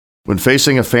When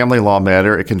facing a family law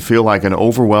matter, it can feel like an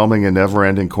overwhelming and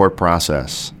never-ending court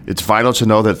process. It's vital to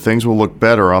know that things will look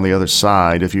better on the other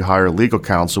side if you hire legal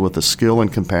counsel with the skill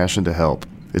and compassion to help.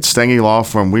 At Stengy Law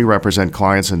Firm, we represent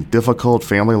clients in difficult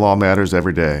family law matters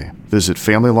every day. Visit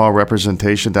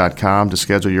FamilyLawRepresentation.com to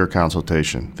schedule your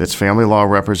consultation. That's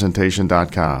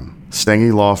FamilyLawRepresentation.com.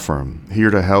 Stengy Law Firm, here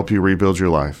to help you rebuild your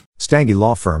life. Stengy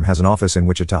Law Firm has an office in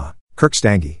Wichita. Kirk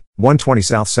Stengy, 120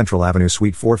 South Central Avenue,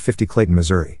 Suite 450, Clayton,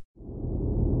 Missouri.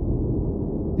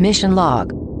 Mission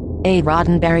Log, a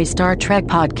Roddenberry Star Trek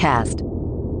podcast.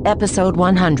 Episode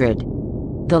 100.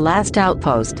 The Last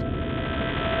Outpost.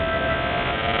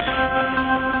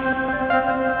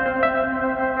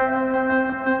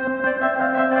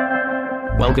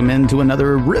 Welcome into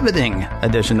another riveting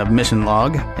edition of Mission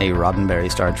Log, a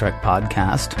Roddenberry Star Trek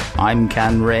podcast. I'm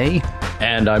Ken Ray.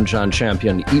 And I'm John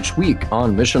Champion. Each week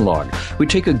on Mission Log, we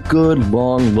take a good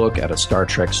long look at a Star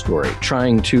Trek story,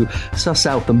 trying to suss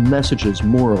out the messages,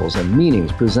 morals, and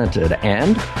meanings presented,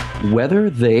 and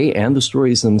whether they and the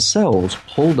stories themselves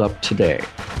hold up today.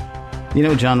 You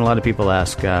know, John, a lot of people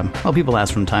ask, people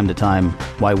ask from time to time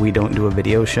why we don't do a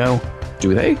video show.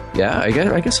 Do they? Yeah, I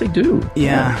guess they do.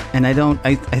 Yeah, and I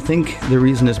think the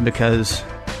reason is because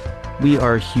we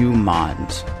are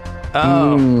humans.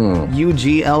 Oh,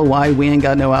 U-G-L-Y, we ain't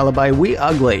got no alibi. We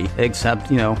ugly, except,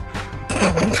 we do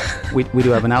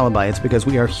have an alibi. It's because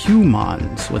we are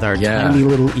humans with our tiny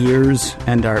little ears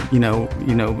and our,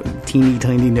 teeny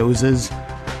tiny noses.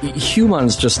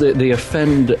 Humans they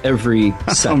offend every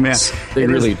sense. Oh, man. They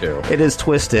really do. It is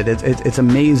twisted. It's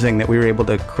amazing that we were able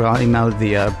to climb out of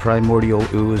the primordial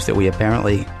ooze that we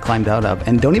apparently climbed out of.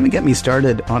 And don't even get me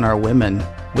started on our women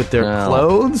with their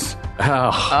clothes.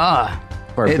 Oh,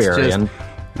 barbarian.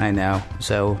 I know.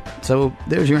 So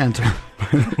there's your answer.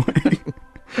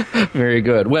 Very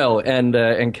good. Well, and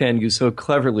Ken, you so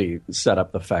cleverly set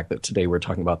up the fact that today we're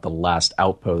talking about The Last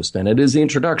Outpost, and it is the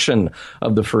introduction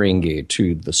of the Ferengi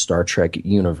to the Star Trek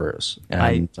universe.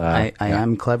 And, I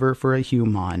am clever for a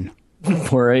human.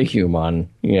 For a human,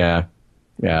 yeah.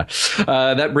 Yeah.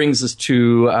 That brings us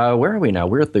to, where are we now?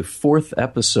 We're at the fourth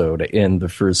episode in the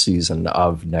first season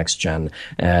of Next Gen.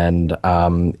 And,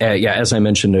 as I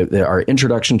mentioned, our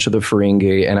introduction to the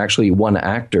Ferengi, and actually one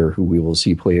actor who we will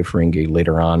see play a Ferengi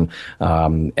later on.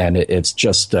 And it's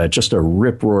just a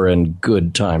rip-roaring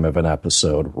good time of an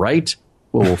episode, right?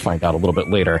 Well, we'll find out a little bit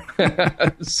later.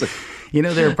 So,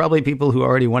 there are probably people who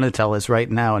already want to tell us right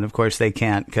now. And of course they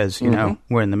can't because,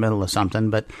 we're in the middle of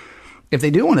something. But if they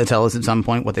do want to tell us at some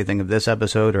point what they think of this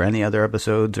episode or any other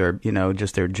episodes or,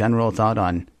 just their general thought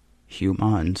on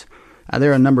humans,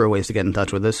 there are a number of ways to get in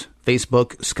touch with us.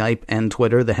 Facebook, Skype, and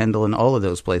Twitter. The handle in all of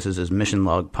those places is Mission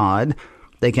Log Pod.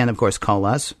 They can, of course, call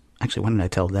us. Actually, why didn't I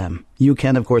tell them? You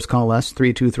can, of course, call us,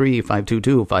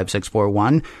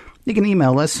 323-522-5641. You can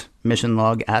email us,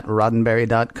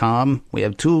 missionlog@roddenberry.com. We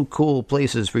have two cool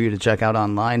places for you to check out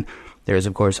online. There's,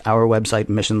 of course, our website,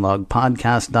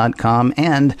 missionlogpodcast.com,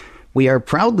 and we are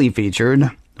proudly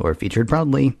featured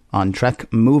proudly, on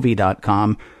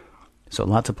trekmovie.com. So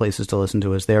lots of places to listen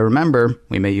to us there. Remember,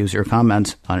 we may use your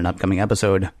comments on an upcoming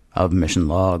episode of Mission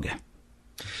Log.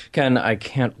 Ken, I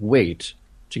can't wait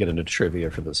to get into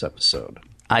trivia for this episode.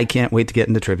 I can't wait to get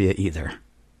into trivia either.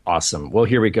 Awesome. Well,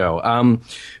 here we go.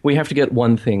 We have to get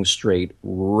one thing straight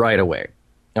right away.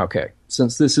 Okay,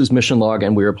 since this is Mission Log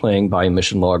and we are playing by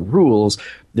Mission Log rules,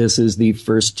 this is the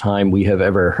first time we have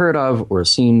ever heard of or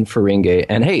seen Ferengi.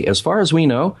 And hey, as far as we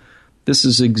know, this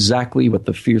is exactly what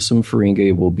the fearsome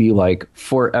Ferengi will be like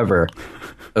forever,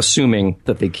 assuming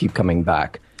that they keep coming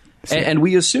back. And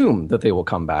we assume that they will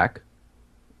come back.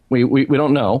 We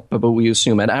don't know, but we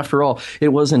assume. And after all,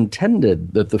 it was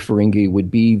intended that the Ferengi would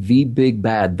be the big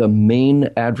bad, the main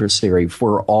adversary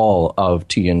for all of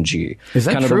TNG. Is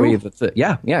that kind true? Of the way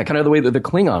that kind of the way that the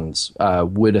Klingons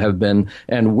would have been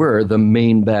and were the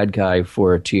main bad guy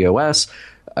for TOS.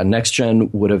 Next Gen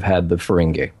would have had the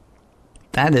Ferengi.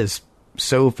 That is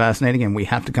so fascinating, and we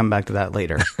have to come back to that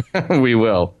later. We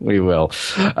will.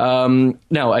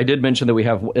 Now, I did mention that we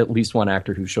have at least one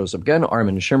actor who shows up again.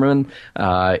 Armin Shimmerman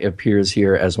appears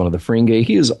here as one of the Ferengi.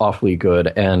 He is awfully good,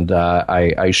 and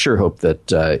I sure hope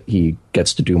that he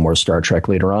gets to do more Star Trek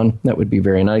later on. That would be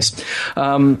very nice.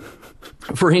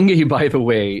 Ferengi, by the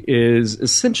way, is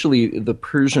essentially the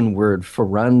Persian word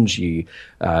Ferangi,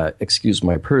 excuse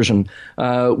my Persian,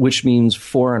 which means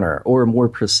foreigner, or more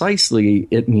precisely,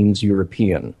 it means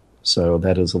European. So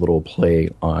that is a little play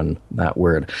on that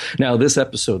word. Now, this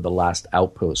episode, The Last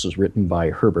Outpost, is written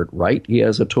by Herbert Wright. He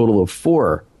has a total of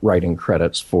 4 writing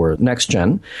credits for Next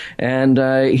Gen, and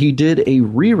he did a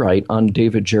rewrite on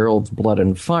David Gerrold's Blood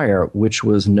and Fire, which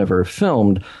was never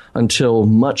filmed until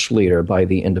much later by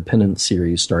the independent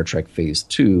series Star Trek Phase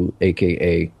 2,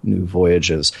 aka New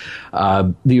Voyages.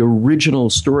 The original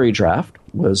story draft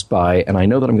was by, and I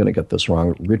know that I'm going to get this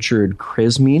wrong, Richard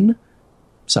Kresmine.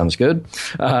 Sounds good.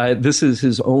 This is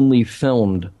his only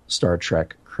filmed Star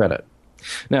Trek credit.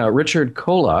 Now, Richard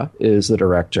Kola is the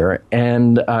director,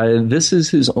 and this is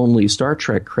his only Star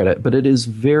Trek credit, but it is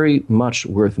very much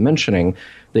worth mentioning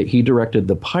that he directed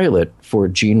the pilot for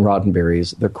Gene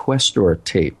Roddenberry's The Questor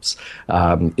tapes.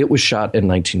 It was shot in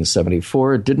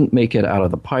 1974, didn't make it out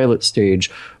of the pilot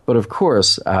stage, but of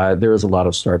course, there is a lot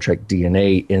of Star Trek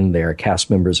DNA in there. Cast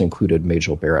members included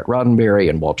Majel Barrett Roddenberry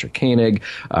and Walter Koenig.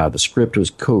 The script was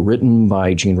co-written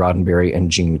by Gene Roddenberry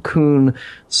and Gene Kuhn.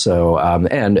 So,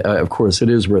 of course, it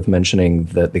is worth mentioning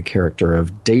that the character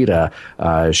of Data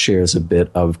shares a bit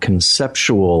of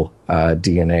conceptual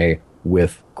DNA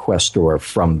with Questor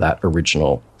from that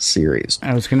original series.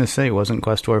 I was going to say, wasn't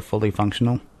Questor fully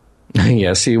functional?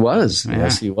 Yes, he was. Yeah.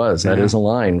 Yes, he was. That is a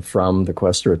line from the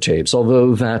Questor tapes.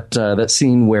 Although that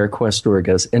scene where Questor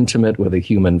gets intimate with a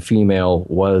human female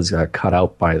was cut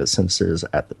out by the censors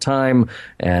at the time,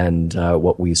 and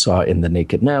what we saw in The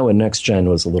Naked Now and Next Gen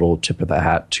was a little tip of the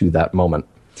hat to that moment.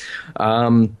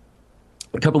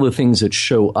 A couple of things that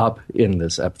show up in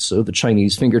this episode. The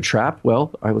Chinese finger trap.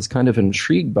 Well, I was kind of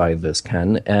intrigued by this,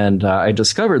 Ken, and I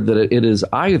discovered that it is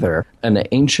either an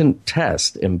ancient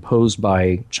test imposed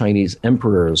by Chinese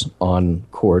emperors on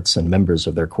courts and members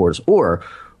of their courts, or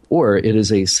it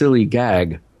is a silly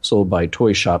gag sold by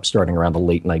toy shops starting around the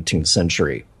late 19th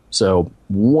century. So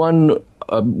one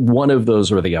of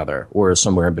those or the other, or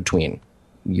somewhere in between.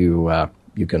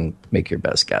 You can make your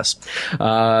best guess.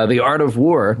 The Art of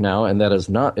War now, and that is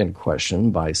not in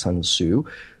question, by Sun Tzu,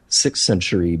 6th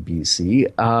century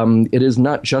BC. It is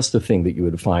not just a thing that you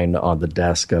would find on the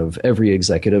desk of every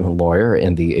executive and lawyer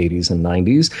in the 80s and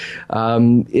 90s.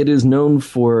 It is known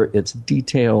for its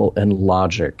detail and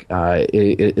logic.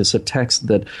 It's a text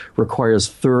that requires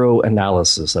thorough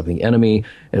analysis of the enemy,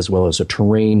 as well as the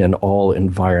terrain and all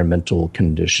environmental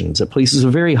conditions. It places a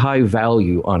very high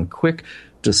value on quick,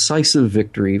 decisive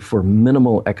victory for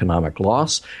minimal economic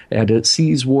loss, and it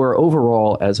sees war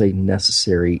overall as a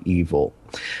necessary evil.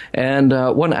 And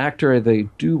one actor they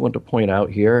do want to point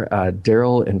out here,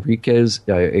 Daryl Enriquez,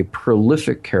 a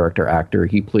prolific character actor.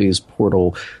 He plays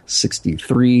Portal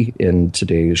 63 in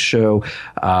today's show.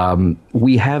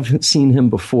 We have seen him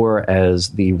before as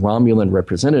the Romulan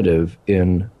representative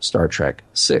in Star Trek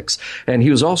VI. And he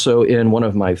was also in one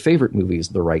of my favorite movies,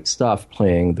 The Right Stuff,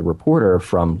 playing the reporter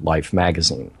from Life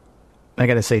magazine. I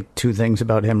got to say two things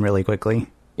about him really quickly.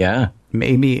 Yeah.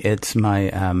 Maybe it's my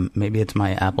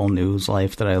Apple News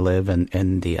life that I live,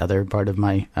 and the other part of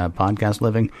my podcast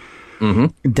living.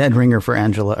 Mm-hmm. Dead ringer for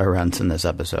Angela Arentz in this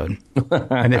episode.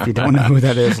 And if you don't know who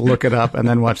that is, look it up and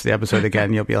then watch the episode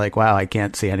again. You'll be like, wow, I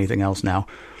can't see anything else now.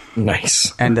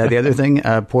 Nice. And the other thing,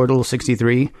 Portal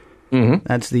 63. Mm-hmm.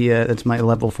 That's my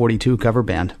level 42 cover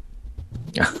band.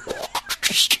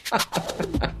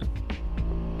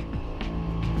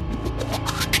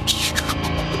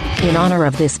 In honor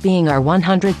of this being our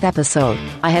 100th episode,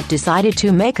 I have decided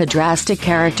to make a drastic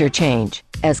character change,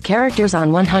 as characters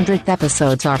on 100th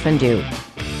episodes often do.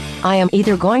 I am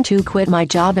either going to quit my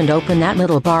job and open that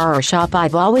little bar or shop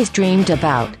I've always dreamed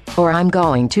about, or I'm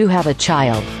going to have a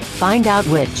child. Find out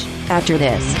which, after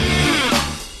this.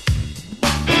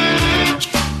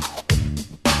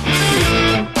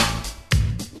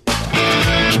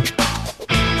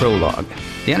 Prologue.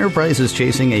 The Enterprise is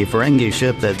chasing a Ferengi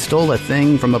ship that stole a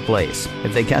thing from a place.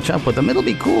 If they catch up with them, it'll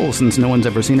be cool since no one's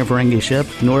ever seen a Ferengi ship,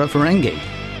 nor a Ferengi.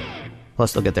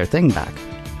 Plus, they'll get their thing back.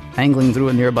 Angling through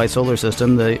a nearby solar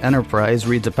system, the Enterprise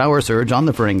reads a power surge on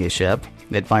the Ferengi ship.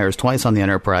 It fires twice on the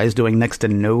Enterprise, doing next to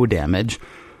no damage.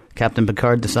 Captain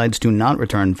Picard decides to not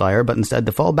return fire, but instead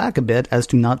to fall back a bit as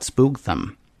to not spook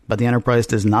them. But the Enterprise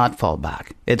does not fall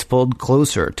back. It's pulled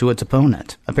closer to its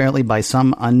opponent, apparently by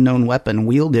some unknown weapon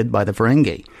wielded by the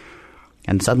Ferengi.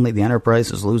 And suddenly the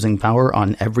Enterprise is losing power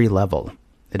on every level.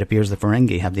 It appears the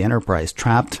Ferengi have the Enterprise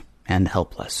trapped and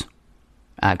helpless.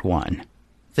 Act 1.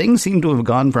 Things seem to have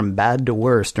gone from bad to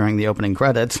worse during the opening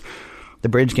credits. The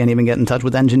bridge can't even get in touch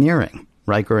with engineering.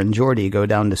 Riker and Geordi go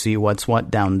down to see what's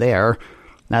what down there.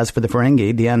 As for the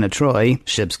Ferengi, Deanna Troi,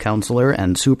 ship's counselor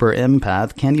and super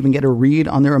empath, can't even get a read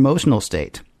on their emotional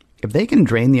state. If they can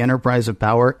drain the Enterprise of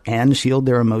power and shield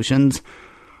their emotions,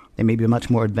 they may be much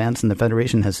more advanced than the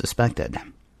Federation has suspected.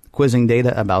 Quizzing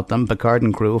Data about them, Picard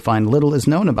and crew find little is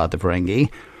known about the Ferengi.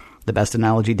 The best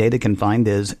analogy Data can find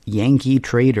is Yankee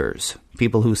traders,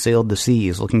 people who sailed the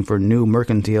seas looking for new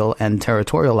mercantile and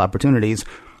territorial opportunities,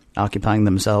 occupying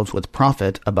themselves with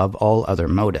profit above all other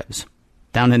motives.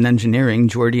 Down in engineering,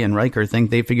 Geordi and Riker think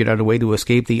they figured out a way to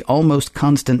escape the almost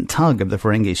constant tug of the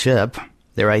Ferengi ship.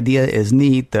 Their idea is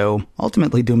neat, though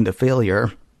ultimately doomed to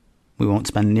failure. We won't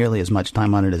spend nearly as much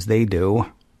time on it as they do.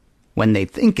 When they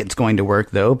think it's going to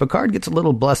work, though, Picard gets a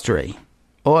little blustery.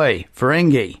 "Oi,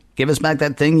 Ferengi, give us back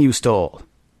that thing you stole."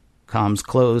 Comms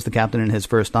close, the captain and his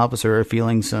first officer are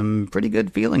feeling some pretty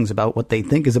good feelings about what they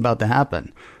think is about to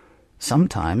happen.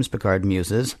 Sometimes, Picard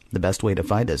muses, the best way to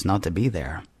fight is not to be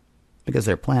there, because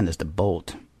their plan is to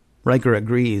bolt. Riker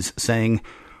agrees, saying,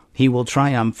 "He will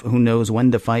triumph who knows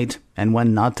when to fight and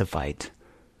when not to fight."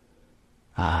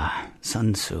 Ah,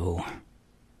 Sun Tzu.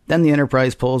 Then the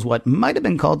Enterprise pulls what might have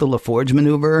been called the LaForge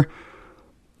maneuver.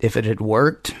 If it had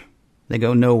worked, they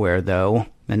go nowhere, though,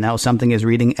 and now something is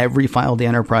reading every file the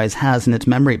Enterprise has in its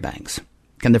memory banks.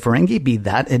 Can the Ferengi be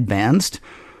that advanced?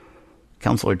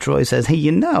 Counselor Troy says, "Hey,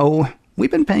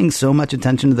 we've been paying so much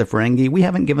attention to the Ferengi, we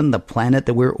haven't given the planet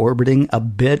that we're orbiting a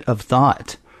bit of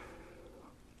thought."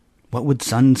 What would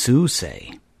Sun Tzu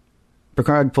say?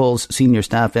 Picard pulls senior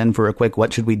staff in for a quick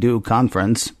 "what should we do"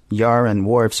 conference. Yar and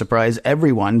Worf surprise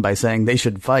everyone by saying they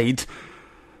should fight.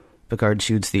 Picard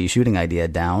shoots the shooting idea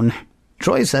down.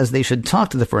 Troy says they should talk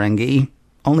to the Ferengi,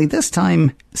 only this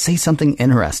time say something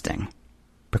interesting.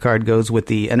 Picard goes with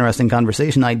the interesting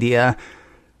conversation idea.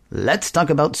 Let's talk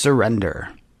about surrender.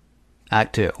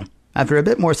 Act 2. After a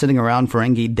bit more sitting around,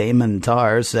 Ferengi Damon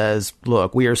Tar says,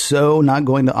 "Look, we are so not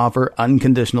going to offer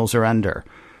unconditional surrender."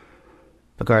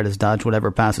 Picard has dodged whatever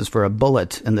passes for a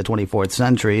bullet in the 24th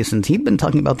century, since he'd been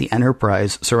talking about the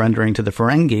Enterprise surrendering to the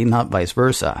Ferengi, not vice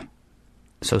versa.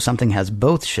 So something has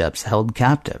both ships held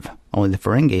captive, only the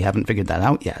Ferengi haven't figured that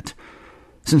out yet.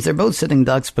 Since they're both sitting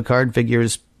ducks, Picard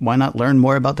figures, why not learn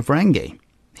more about the Ferengi?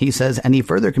 He says any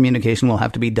further communication will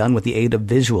have to be done with the aid of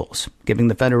visuals, giving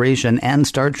the Federation and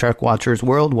Star Trek watchers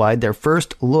worldwide their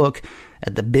first look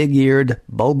at the big-eared,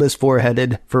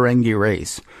 bulbous-foreheaded Ferengi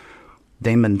race.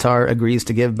 Damon Tar agrees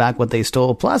to give back what they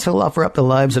stole, plus he'll offer up the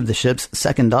lives of the ship's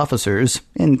second officers,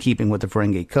 in keeping with the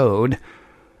Ferengi code.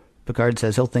 Picard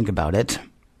says he'll think about it.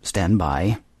 Stand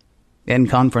by. In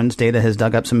conference, Data has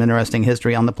dug up some interesting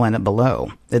history on the planet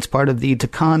below. It's part of the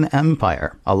Takan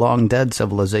Empire, a long-dead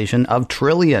civilization of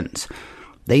trillions.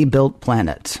 They built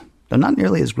planets, though not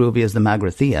nearly as groovy as the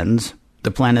Magrathians.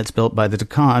 The planets built by the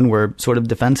Takan were sort of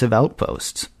defensive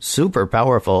outposts, super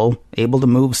powerful, able to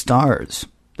move stars.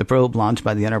 The probe launched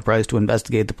by the Enterprise to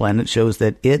investigate the planet shows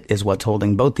that it is what's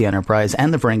holding both the Enterprise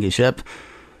and the Ferengi ship.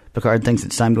 Picard thinks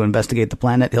it's time to investigate the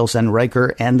planet. He'll send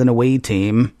Riker and an away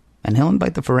team, and he'll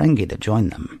invite the Ferengi to join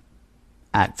them.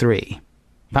 Act 3.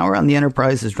 Power on the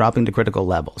Enterprise is dropping to critical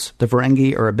levels. The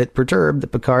Ferengi are a bit perturbed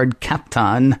that Picard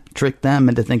Captain tricked them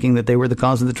into thinking that they were the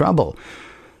cause of the trouble.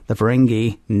 The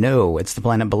Ferengi know it's the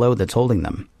planet below that's holding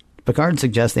them. Picard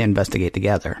suggests they investigate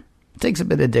together. It takes a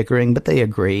bit of dickering, but they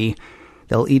agree.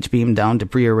 They'll each beam down to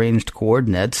prearranged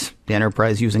coordinates, the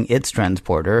Enterprise using its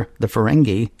transporter, the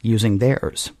Ferengi using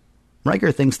theirs.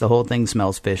 Riker thinks the whole thing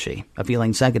smells fishy, a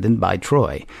feeling seconded by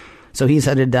Troy. So he's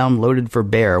headed down loaded for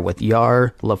bear with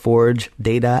Yar, LaForge,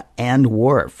 Data, and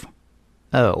Worf.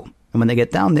 Oh, and when they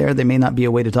get down there, there may not be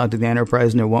a way to talk to the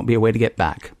Enterprise and there won't be a way to get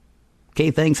back.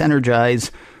 Okay, thanks,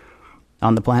 Energize.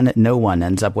 On the planet, no one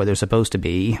ends up where they're supposed to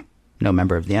be. No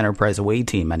member of the Enterprise away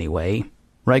team, anyway.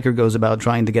 Riker goes about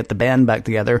trying to get the band back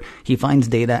together. He finds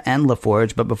Data and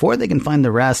LaForge, but before they can find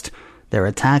the rest, they're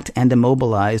attacked and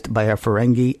immobilized by a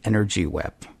Ferengi energy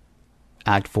whip.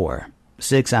 Act 4.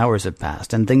 6 hours have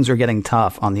passed, and things are getting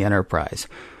tough on the Enterprise.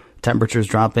 Temperature's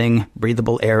dropping,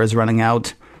 breathable air is running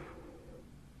out.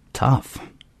 Tough.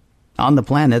 On the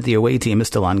planet, the away team is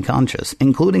still unconscious,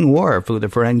 including Worf, who the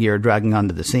Ferengi are dragging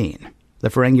onto the scene. The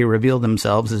Ferengi reveal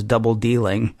themselves as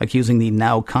double-dealing, accusing the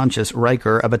now-conscious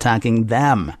Riker of attacking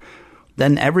them.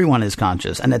 Then everyone is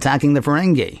conscious and attacking the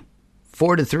Ferengi.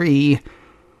 4-3,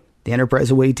 the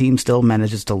Enterprise away team still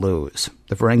manages to lose.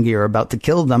 The Ferengi are about to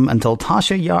kill them until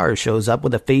Tasha Yar shows up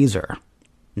with a phaser.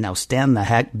 Now stand the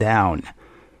heck down.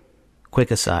 Quick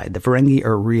aside, the Ferengi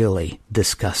are really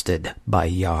disgusted by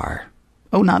Yar.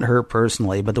 Oh, not her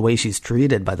personally, but the way she's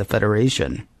treated by the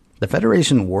Federation. The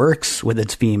Federation works with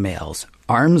its females,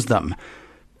 arms them,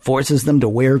 forces them to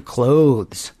wear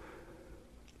clothes.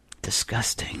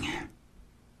 Disgusting.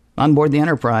 On board the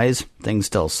Enterprise, things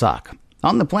still suck.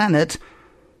 On the planet,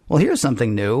 well, here's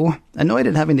something new. Annoyed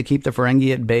at having to keep the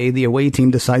Ferengi at bay, the away team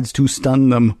decides to stun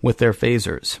them with their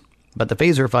phasers. But the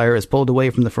phaser fire is pulled away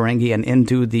from the Ferengi and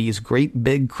into these great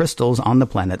big crystals on the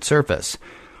planet's surface.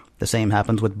 The same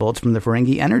happens with bolts from the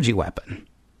Ferengi energy weapon.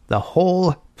 The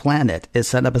whole planet is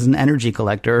set up as an energy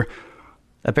collector,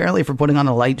 apparently for putting on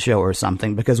a light show or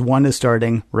something, because one is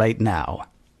starting right now.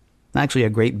 Actually,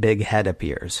 a great big head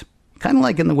appears. Kind of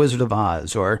like in The Wizard of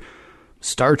Oz, or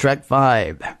Star Trek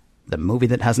V, the movie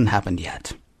that hasn't happened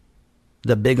yet.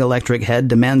 The big electric head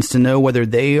demands to know whether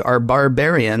they are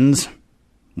barbarians.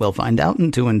 We'll find out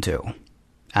in 2 and 2.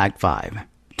 Act 5.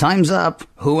 Time's up.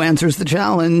 Who answers the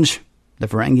challenge? The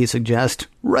Ferengi suggest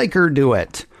Riker do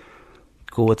it.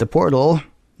 Cool with the portal.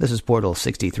 This is Portal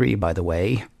 63, by the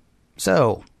way.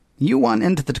 So, you want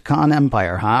into the Takan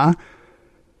Empire, huh?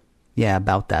 Yeah,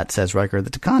 about that, says Riker. The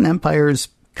Takan Empire's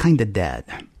kinda dead.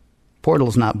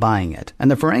 Portal's not buying it, and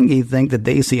the Ferengi think that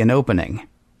they see an opening.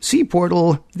 See,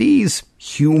 Portal, these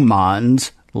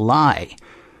humans lie.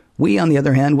 We, on the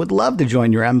other hand, would love to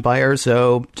join your empire,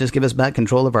 so just give us back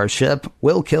control of our ship.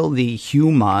 We'll kill the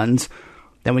humans.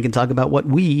 Then we can talk about what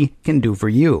we can do for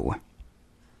you.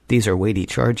 These are weighty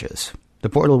charges. The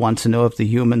Portal wants to know if the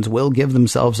humans will give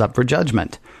themselves up for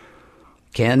judgment.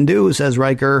 Can do, says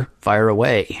Riker. Fire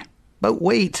away. But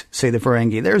wait, say the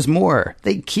Ferengi, there's more.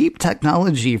 They keep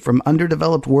technology from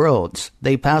underdeveloped worlds.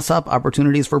 They pass up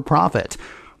opportunities for profit.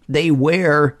 They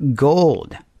wear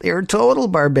gold. They are total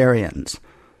barbarians.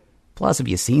 Plus, have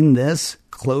you seen this?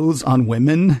 Clothes on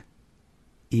women?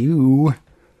 Ew.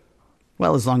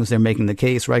 Well, as long as they're making the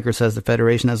case, Riker says the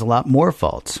Federation has a lot more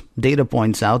faults. Data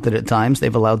points out that at times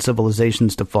they've allowed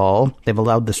civilizations to fall. They've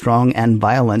allowed the strong and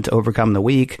violent to overcome the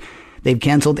weak. They've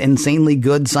canceled insanely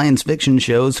good science fiction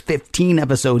shows 15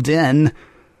 episodes in.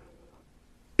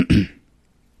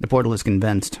 The Portal is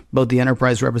convinced. Both the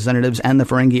Enterprise representatives and the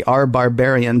Ferengi are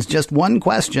barbarians. Just one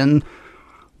question.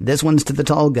 This one's to the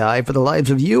tall guy. For the lives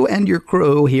of you and your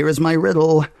crew, here is my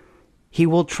riddle. He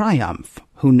will triumph.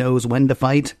 Who knows when to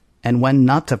fight and when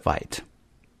not to fight?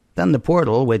 Then the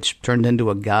Portal, which turned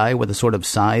into a guy with a sort of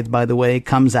scythe, by the way,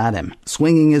 comes at him,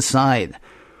 swinging his scythe.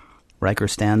 Riker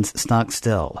stands stock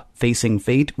still, facing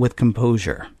fate with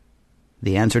composure.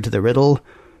 The answer to the riddle?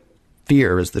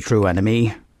 Fear is the true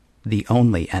enemy, the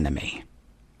only enemy.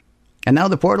 And now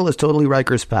the Portal is totally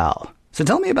Riker's pal. So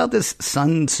tell me about this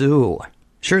Sun Tzu.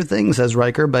 Sure thing, says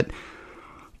Riker, but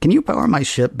can you power my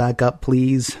ship back up,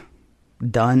 please?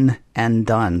 Done and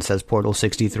done, says Portal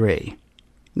 63.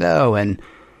 Oh, and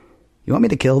you want me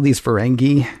to kill these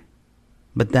Ferengi?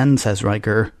 But then, says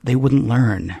Riker, they wouldn't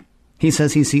learn. He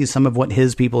says he sees some of what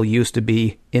his people used to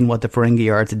be in what the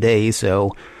Ferengi are today,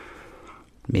 so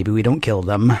maybe we don't kill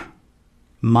them.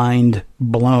 Mind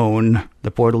blown,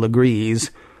 the Portal agrees.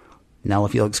 Now,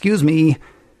 if you'll excuse me,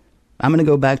 I'm going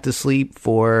to go back to sleep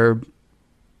for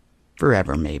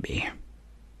forever, maybe.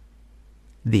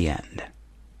 The end.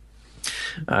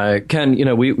 Ken,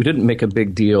 we didn't make a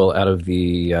big deal out of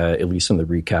the, at least in the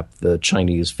recap, the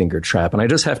Chinese finger trap. And I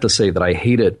just have to say that I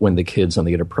hate it when the kids on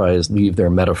the Enterprise leave their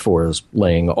metaphors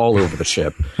laying all over the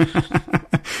ship.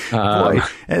 Boy,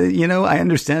 I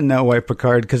understand now why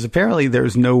Picard, because apparently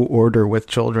there's no order with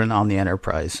children on the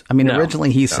Enterprise. I mean,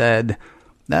 originally he said,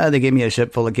 they gave me a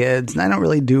ship full of kids, and I don't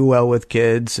really do well with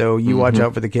kids, so you watch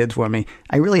out for the kids for me.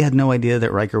 I really had no idea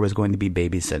that Riker was going to be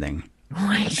babysitting.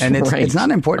 Right, and it's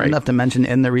not important enough to mention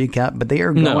in the recap, but they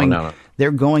are going. No.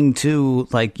 They're going to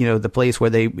the place where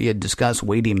they discuss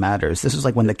weighty matters. This is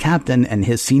like when the captain and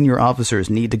his senior officers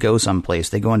need to go someplace.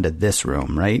 They go into this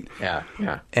room, right?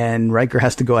 Yeah. And Riker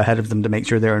has to go ahead of them to make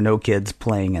sure there are no kids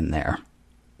playing in there.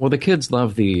 Well, the kids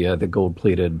love the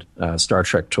gold-plated Star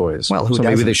Trek toys. Well, so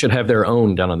maybe they should have their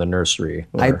own down in the nursery.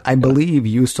 I believe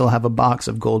you still have a box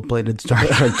of gold-plated Star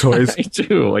Trek toys. I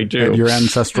do. At your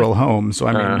ancestral home. So,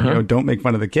 I mean, don't make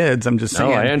fun of the kids. I'm just saying.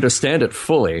 No, I understand it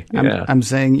fully. I'm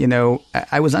saying,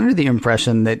 I was under the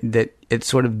impression that it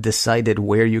sort of decided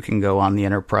where you can go on the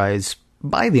Enterprise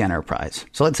by the Enterprise.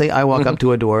 So let's say I walk up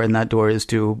to a door and that door is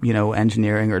to,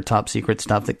 engineering or top secret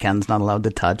stuff that Ken's not allowed to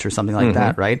touch or something like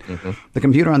that, right? The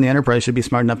computer on the Enterprise should be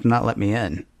smart enough to not let me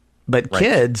in. But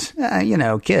kids,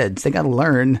 kids, they got to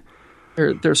learn.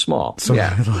 They're small. So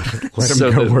let them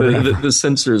so go the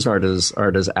sensors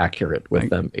aren't as accurate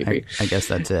with them, maybe. I guess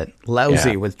that's it.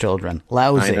 Lousy with children.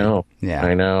 Lousy. I know. Yeah.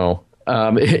 I know.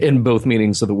 In both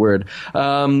meanings of the word.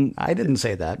 I didn't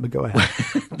say that, but go ahead.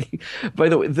 By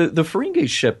the way, the Ferengi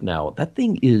ship now, that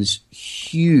thing is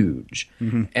huge.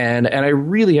 And I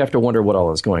really have to wonder what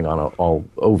all is going on all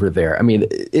over there. I mean,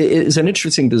 it's an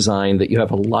interesting design that you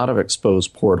have a lot of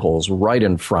exposed portholes right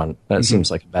in front. That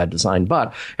seems like a bad design,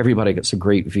 but everybody gets a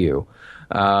great view.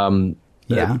 But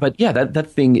that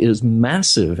thing is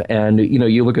massive. And,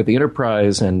 you look at the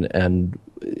Enterprise and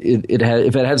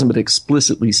if it hasn't been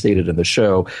explicitly stated in the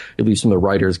show, at least in the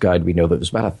writer's guide, we know that there's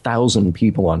about 1,000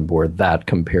 people on board that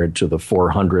compared to the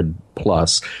 400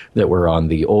 plus that were on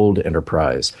the old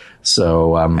Enterprise.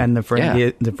 So, and the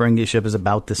Ferengi ship is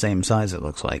about the same size, it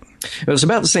looks like. It was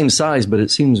about the same size, but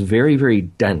it seems very, very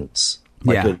dense.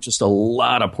 Just a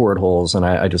lot of portholes, and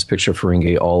I just picture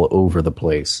Ferengi all over the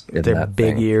place. Their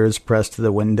big ears pressed to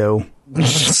the window.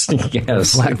 Yes,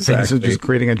 black faces just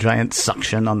creating a giant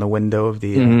suction on the window of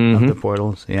the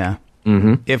portals. Yeah.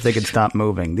 Mm-hmm. If they could stop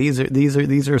moving. These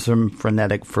are some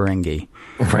frenetic Ferengi.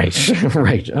 Right.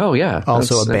 Right. Oh yeah.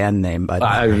 Also a band name, by the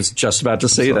way. I was just about to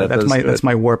say that. That's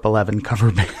my Warp 11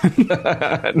 cover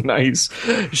band. Nice.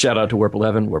 Shout out to Warp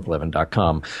 11,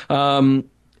 warp11.com.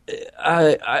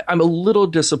 I'm a little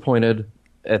disappointed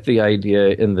at the idea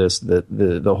in this that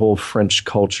the whole French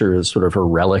culture is sort of a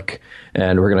relic,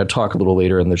 and we're going to talk a little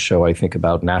later in the show, I think,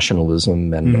 about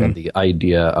nationalism and the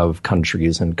idea of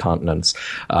countries and continents.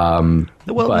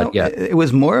 It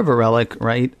was more of a relic,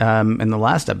 right? In the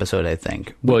last episode, I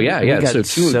think. So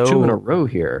two in a row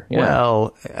here. Yeah.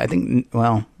 Well, I think.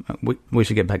 Well, we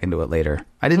should get back into it later.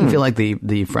 I didn't feel like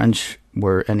the French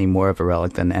were any more of a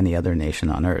relic than any other nation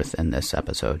on Earth in this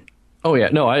episode. Oh, yeah.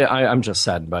 No, I'm just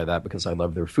saddened by that because I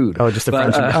love their food. Oh, just the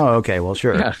French. Okay. Well,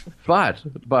 sure. Yeah,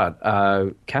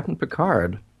 but Captain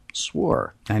Picard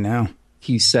swore. I know.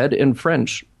 He said in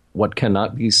French what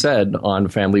cannot be said on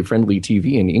family-friendly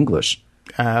TV in English.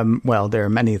 Well, there are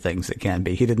many things that can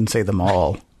be. He didn't say them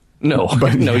all. No,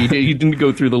 he didn't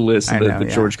go through the list, the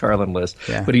George Carlin list.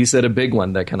 Yeah. But he said a big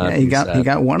one that cannot be said. He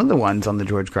got one of the ones on the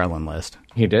George Carlin list.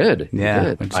 He did. Yeah.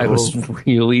 He did. I was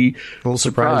really a little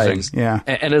surprised. Yeah.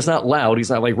 And it's not loud. He's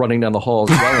not like running down the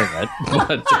halls yelling it.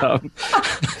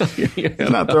 But he's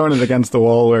not throwing it against the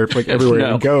wall where like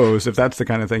everywhere he goes, if that's the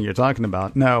kind of thing you're talking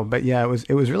about. No, but yeah,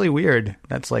 it was really weird.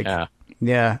 That's like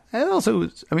yeah. And also,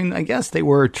 I mean, I guess they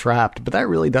were trapped, but that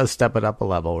really does step it up a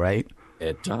level, right?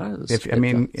 It does.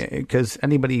 Because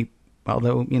anybody,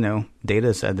 although,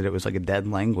 Data said that it was like a dead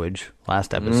language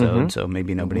last episode, so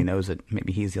maybe nobody knows it.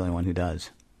 Maybe he's the only one who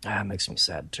does. That makes me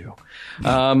sad, too.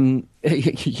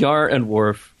 Yar and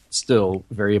Worf still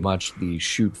very much the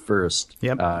shoot first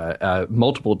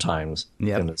multiple times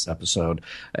in this episode.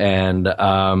 And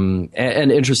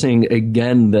interesting,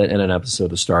 again, that in an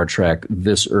episode of Star Trek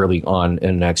this early on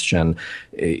in Next Gen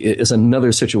is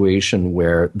another situation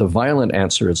where the violent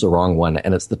answer is the wrong one,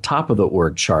 and it's the top of the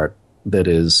org chart that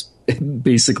is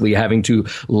basically having to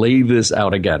lay this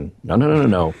out again.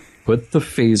 No. Put the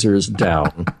phasers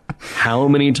down. How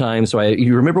many times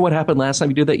you remember what happened last time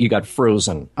you did that? You got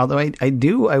frozen. Although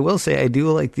I will say I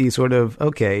do like the sort of,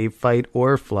 fight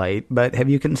or flight, but have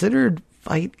you considered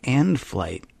fight and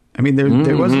flight? I mean,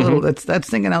 there was a little, that's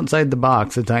thinking outside the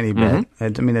box a tiny bit.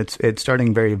 It's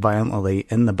starting very violently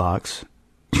in the box.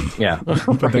 Yeah.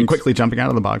 But then quickly jumping out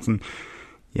of the box. And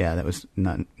yeah, that was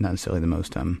not necessarily the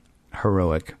most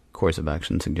heroic course of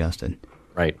action suggested.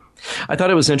 Right. I thought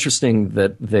it was interesting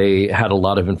that they had a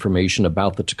lot of information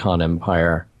about the Takan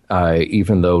Empire,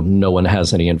 even though no one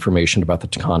has any information about the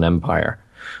Takan Empire.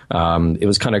 It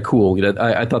was kind of cool.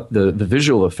 I thought the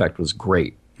visual effect was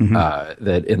great.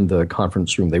 That in the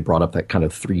conference room they brought up that kind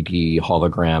of 3D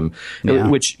hologram,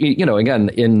 which, again,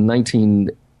 in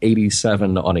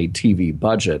 1987 on a TV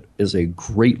budget is a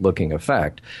great looking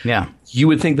effect. Yeah. You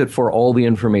would think that for all the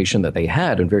information that they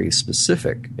had, and very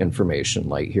specific information,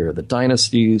 like here are the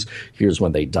dynasties, here's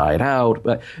when they died out,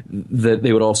 but that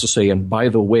they would also say, and by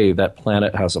the way, that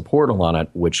planet has a portal on it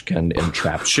which can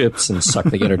entrap ships and suck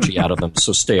the energy out of them,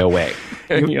 so stay away.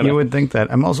 You would think that.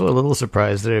 I'm also a little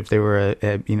surprised that if they were,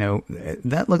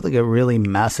 that looked like a really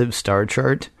massive star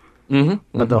chart.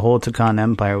 But the whole Takan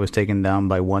Empire was taken down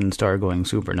by one star-going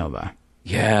supernova.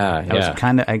 Yeah, that was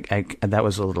kind of. That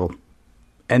was a little.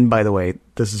 And by the way,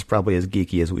 this is probably as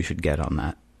geeky as we should get on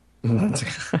that.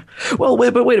 Well,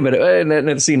 wait a minute.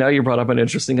 And see, now you brought up an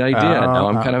interesting idea. Now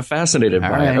I'm kind of fascinated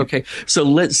by it. Okay, so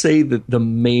let's say that the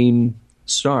main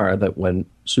star that went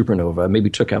supernova maybe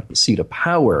took out the seat of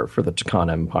power for the Takan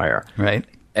Empire. Right.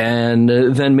 And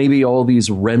then maybe all these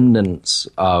remnants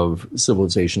of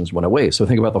civilizations went away. So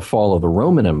think about the fall of the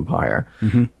Roman Empire,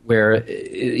 where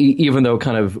even though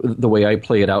kind of the way I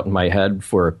play it out in my head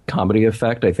for comedy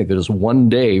effect, I think there's one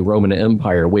day Roman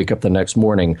Empire, wake up the next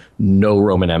morning, no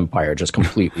Roman Empire, just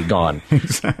completely gone.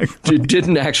 Exactly. It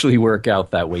didn't actually work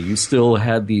out that way. You still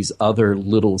had these other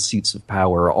little seats of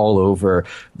power all over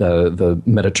the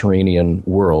Mediterranean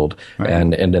world,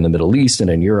 and in the Middle East and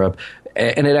in Europe.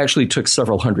 And it actually took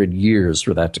several hundred years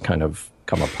for that to kind of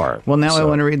come apart. Well, now I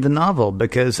want to read the novel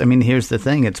because, I mean, here's the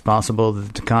thing. It's possible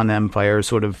that the Khan Empire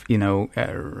sort of,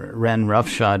 ran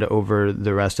roughshod over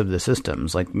the rest of the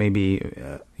systems. Like maybe,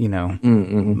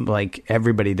 like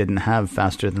everybody didn't have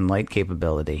faster than light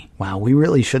capability. Wow, we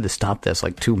really should have stopped this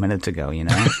like 2 minutes ago,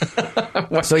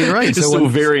 So you're right. It's so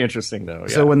very interesting, though.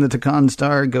 Yeah. So when the Takan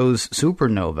star goes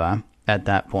supernova at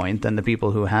that point, then the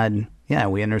people who had... Yeah,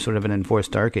 we enter sort of an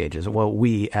enforced dark ages. Well,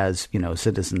 we as,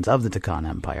 citizens of the Takan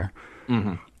Empire.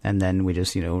 Mm-hmm. And then we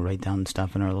just, write down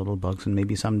stuff in our little books, and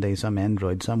maybe someday some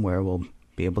android somewhere will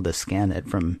be able to scan it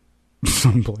from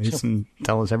someplace and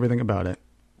tell us everything about it.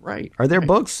 Right. Are there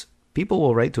books? People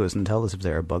will write to us and tell us if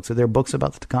there are books. Are there books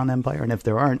about the Takan Empire? And if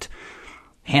there aren't,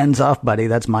 hands off, buddy.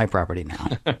 That's my property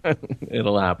now.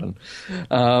 It'll happen.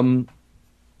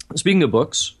 Speaking of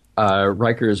books...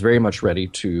 Riker is very much ready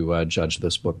to judge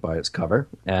this book by its cover,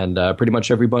 and pretty much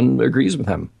everyone agrees with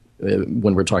him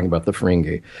when we're talking about the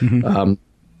Ferengi. Mm-hmm.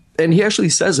 And he actually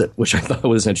says it, which I thought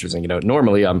was interesting.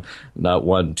 Normally I'm not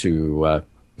one to,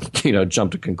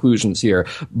 jump to conclusions here,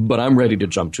 but I'm ready to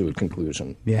jump to a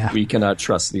conclusion. Yeah. We cannot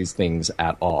trust these things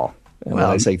at all. And when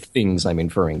I say things, I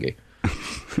mean Ferengi.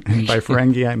 And by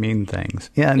Ferengi, I mean things.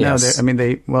 Yeah, no, yes.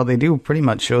 They do pretty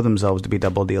much show themselves to be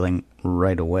double dealing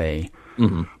right away.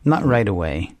 Mm-hmm. Not right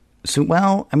away. So,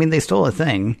 they stole a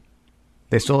thing.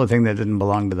 They stole a thing that didn't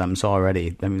belong to them. So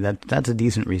already, that's a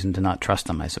decent reason to not trust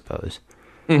them, I suppose.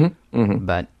 Mm-hmm. Mm-hmm.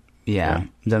 But yeah,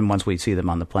 then once we see them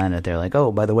on the planet, they're like,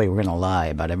 oh, by the way, we're going to lie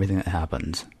about everything that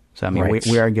happens. So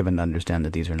we are given to understand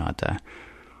that these are not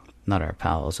our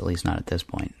pals, at least not at this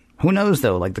point. Who knows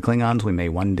though? Like the Klingons, we may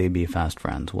one day be fast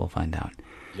friends. We'll find out.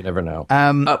 You never know.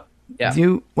 Yeah.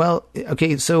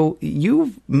 So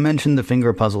you've mentioned the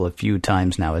finger puzzle a few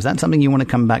times now. Is that something you want to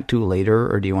come back to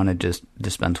later, or do you want to just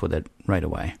dispense with it right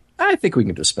away? I think we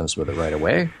can dispense with it right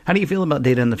away. How do you feel about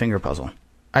Data and the finger puzzle?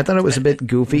 I thought it was a bit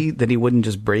goofy that he wouldn't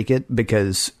just break it,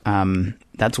 because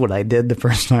that's what I did the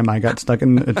first time I got stuck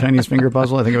in a Chinese finger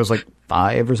puzzle. I think it was like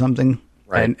 5 or something.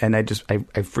 Right. And I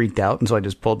freaked out, and so I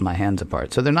just pulled my hands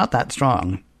apart. So they're not that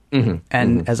strong. Mm-hmm.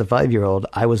 And as a 5-year-old,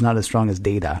 I was not as strong as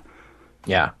Data.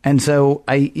 Yeah. And so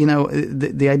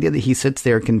the idea that he sits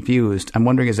there confused, I'm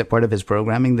wondering, is it part of his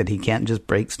programming that he can't just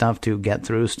break stuff to get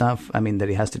through stuff? That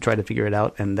he has to try to figure it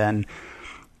out, and then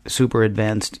super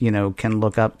advanced, can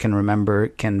look up, can remember,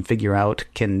 can figure out,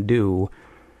 can do,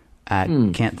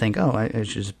 can't think, I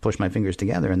should just push my fingers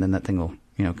together and then that thing will,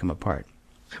 come apart.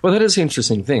 Well, that is the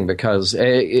interesting thing because,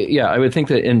 I would think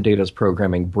that in Data's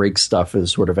programming, break stuff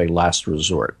is sort of a last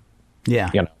resort.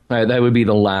 Yeah. That would be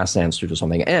the last answer to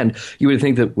something. And you would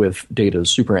think that with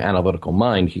Data's super analytical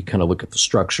mind, he'd kind of look at the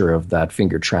structure of that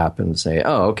finger trap and say,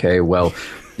 oh, okay, well,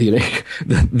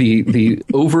 the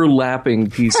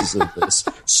overlapping pieces of this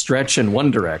stretch in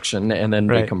one direction and then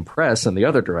they compress in the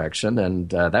other direction. And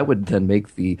that would then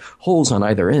make the holes on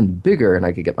either end bigger and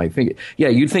I could get my finger. Yeah,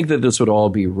 you'd think that this would all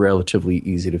be relatively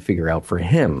easy to figure out for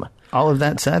him. All of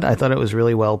that said, I thought it was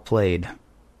really well played.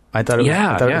 I thought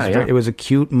it was a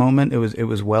cute moment. It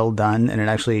was well done, and it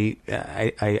actually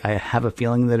I have a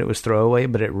feeling that it was throwaway,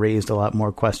 but it raised a lot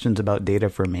more questions about Data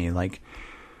for me. Like,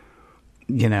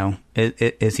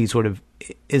 is his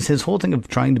whole thing of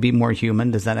trying to be more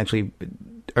human? Does that actually,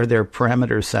 are there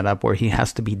parameters set up where he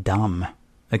has to be dumb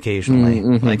occasionally?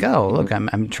 Mm-hmm. Like, oh look,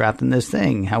 I'm trapped in this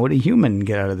thing. How would a human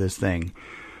get out of this thing?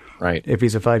 Right. If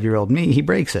he's a 5-year-old me, he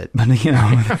breaks it. But who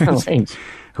knows?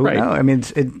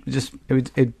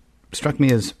 It struck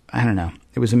me as, I don't know,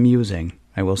 it was amusing.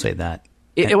 I will say that.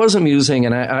 It was amusing,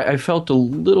 and I felt a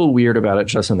little weird about it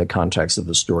just in the context of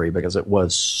the story because it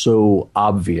was so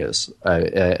obvious,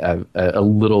 a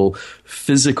little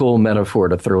physical metaphor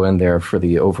to throw in there for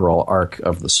the overall arc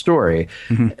of the story.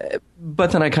 Mm-hmm.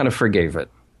 But then I kind of forgave it.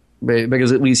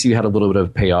 Because at least you had a little bit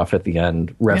of payoff at the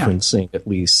end, referencing at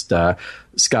least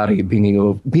Scotty beaming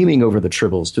over the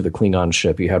tribbles to the Klingon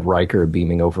ship. You had Riker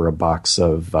beaming over a box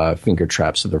of finger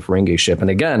traps to the Ferengi ship.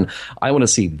 And again, I want to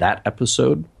see that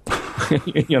episode.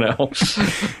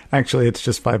 Actually, it's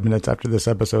just 5 minutes after this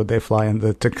episode, they fly in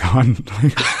the Takan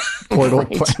portal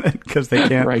planet because they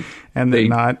can't, and they're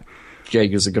not.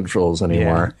 Can't use the controls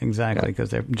anymore. Yeah, exactly,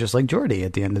 because they're just like Geordi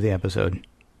at the end of the episode.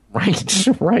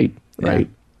 Right.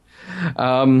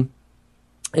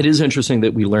 It is interesting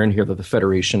that we learn here that the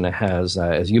Federation has,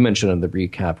 as you mentioned in the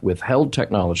recap, withheld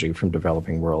technology from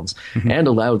developing worlds and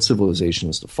allowed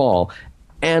civilizations to fall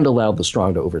and allowed the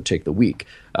strong to overtake the weak.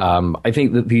 I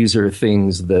think that these are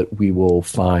things that we will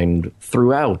find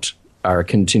throughout our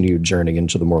continued journey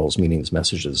into the morals, meanings,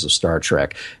 messages of Star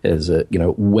Trek is,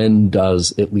 when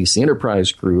does at least the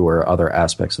Enterprise crew or other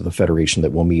aspects of the Federation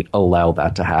that we'll meet allow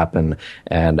that to happen?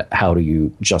 And how do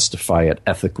you justify it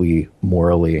ethically,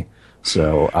 morally?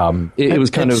 So it was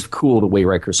kind of cool the way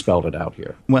Riker spelled it out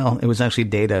here. Well, it was actually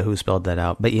Data who spelled that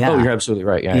out. But yeah. Oh, you're absolutely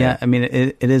right. Yeah. I mean,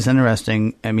 it is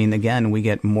interesting. I mean, again, we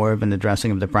get more of an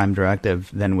addressing of the Prime Directive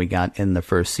than we got in the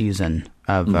first season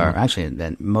of,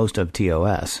 than most of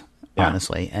TOS,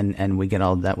 honestly. And we get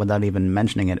all that without even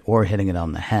mentioning it or hitting it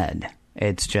on the head.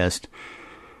 It's just...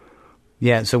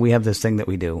 Yeah, so we have this thing that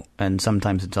we do, and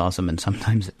sometimes it's awesome and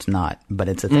sometimes it's not. But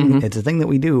it's a thing. It's a thing that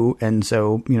we do, and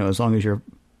so, as long as you're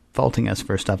faulting us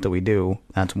for stuff that we do,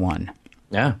 that's one.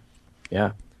 Yeah.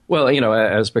 Well,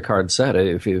 as Picard said,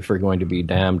 if we're going to be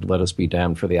damned, let us be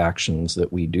damned for the actions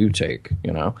that we do take,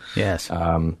 Yes.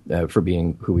 For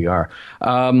being who we are.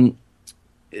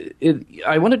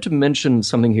 I wanted to mention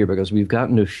something here because we've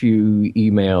gotten a few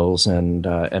emails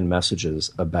and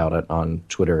messages about it on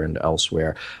Twitter and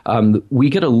elsewhere. We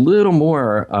get a little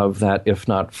more of that, if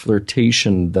not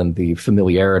flirtation, than the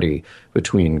familiarity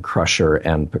between Crusher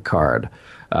and Picard.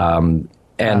 And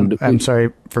I'm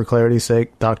sorry, for clarity's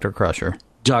sake, Dr. Crusher.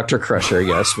 Dr. Crusher,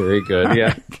 yes, very good.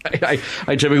 Yeah,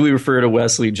 I typically refer to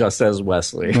Wesley just as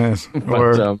Wesley. Yes.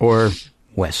 Or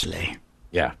Wesley.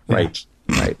 Yeah, right.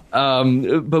 Right.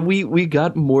 But we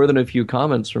got more than a few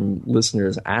comments from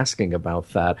listeners asking about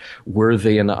that. Were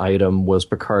they an item? Was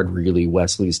Picard really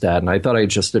Wesley's dad? And I thought I'd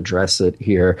just address it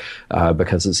here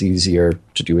because it's easier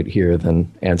to do it here than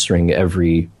answering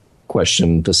every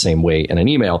question the same way in an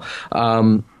email.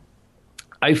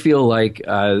 I feel like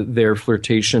their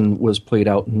flirtation was played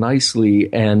out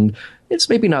nicely, and it's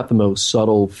maybe not the most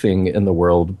subtle thing in the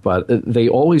world, but they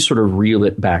always sort of reel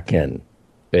it back in.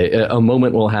 A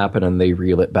moment will happen and they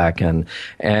reel it back in.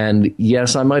 And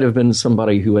yes, I might have been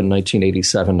somebody who in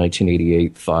 1987,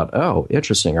 1988 thought, oh,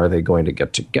 interesting. Are they going to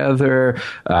get together?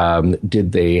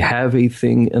 Did they have a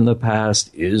thing in the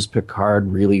past? Is Picard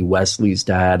really Wesley's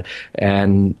dad?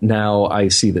 And now I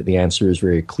see that the answer is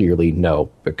very clearly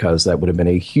no, because that would have been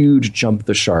a huge jump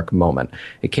the shark moment.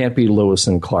 It can't be Lois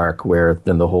and Clark where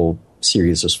then the whole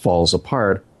series just falls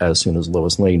apart as soon as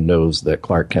Lois Lane knows that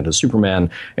Clark Kent is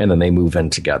Superman, and then they move in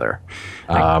together.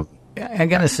 I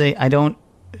gotta say, I don't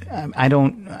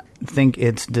think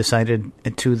it's decided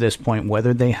to this point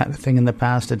whether they had a thing in the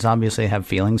past. It's obviously have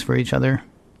feelings for each other,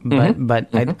 but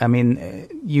I mean,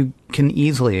 you can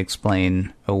easily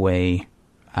explain away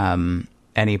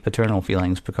any paternal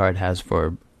feelings Picard has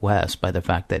for Wes by the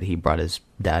fact that he brought his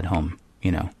dad home,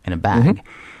 in a bag.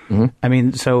 I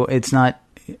mean, so it's not.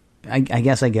 I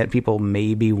guess I get people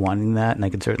maybe wanting that, and I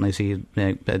could certainly see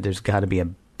that there's got to be a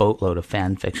boatload of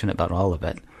fan fiction about all of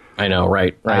it. I know,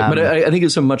 right. But I think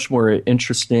it's a much more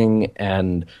interesting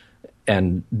and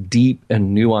deep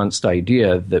and nuanced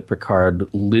idea that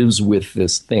Picard lives with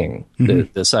this thing,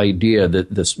 this idea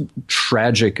that this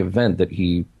tragic event that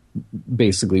he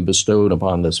basically bestowed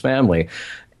upon this family.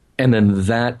 And then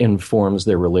that informs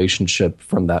their relationship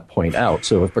from that point out.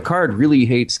 So if Picard really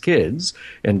hates kids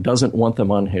and doesn't want them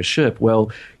on his ship,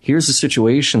 well, here's a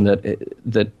situation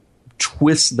that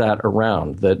twists that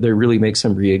around, that really makes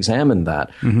him re-examine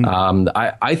that.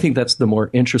 I think that's the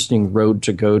more interesting road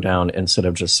to go down instead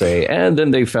of just say, and then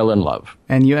they fell in love.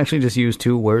 And you actually just used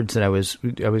two words that I was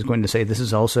going to say. This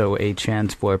is also a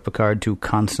chance for Picard to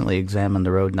constantly examine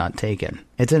the road not taken.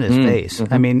 It's in his face.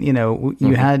 I mean,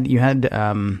 you had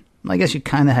I guess you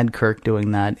kind of had Kirk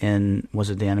doing that in, was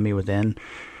it The Enemy Within?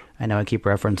 I know I keep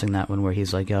referencing that one where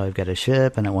he's like, oh, I've got a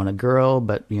ship and I want a girl,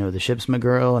 but, the ship's my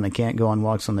girl and I can't go on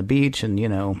walks on the beach and,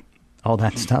 all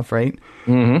that stuff, right?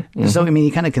 So, I mean,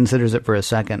 he kind of considers it for a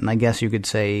second, and I guess you could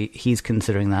say he's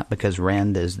considering that because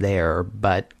Rand is there,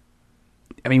 but,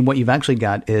 I mean, what you've actually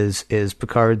got is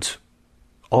Picard's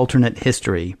alternate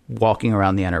history walking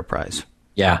around the Enterprise.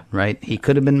 Yeah. Right? He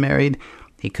could have been married,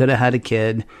 he could have had a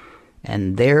kid,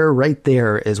 and right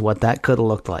there is what that could have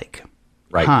looked like.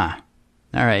 Right. Huh.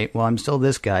 All right. Well, I'm still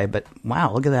this guy, but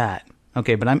wow, look at that.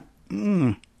 Okay, but I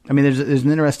mean, there's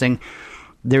an interesting.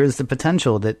 There is the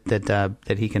potential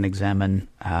that he can examine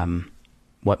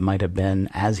what might have been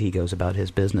as he goes about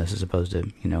his business, as opposed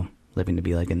to living to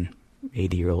be like an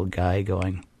 80-year-old guy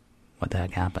going, "What the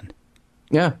heck happened?"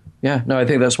 Yeah. No, I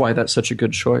think that's why that's such a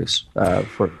good choice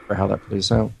for how that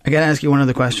plays out. I got to ask you one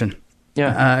other question.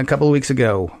 Yeah. A couple of weeks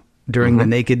ago, during the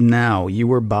Naked Now, you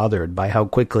were bothered by how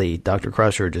quickly Dr.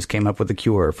 Crusher just came up with a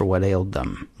cure for what ailed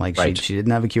them. Like, right. she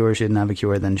didn't have a cure,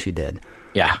 then she did.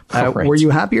 Yeah. Right. Were you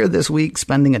happier this week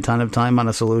spending a ton of time on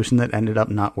a solution that ended up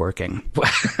not working?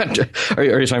 Are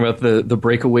you talking about the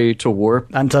breakaway to warp?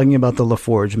 I'm talking about the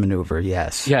LaForge maneuver,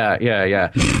 yes. Yeah.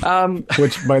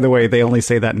 Which, by the way, they only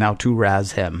say that now to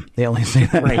razz him. They only say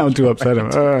that now to upset him.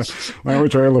 Why don't we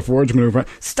try a LaForge maneuver?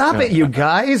 Stop it, you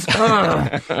guys!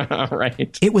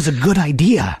 Right. It was a good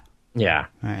idea. Yeah,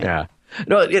 Right. yeah.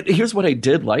 No, here's what I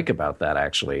did like about that,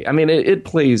 actually. I mean, it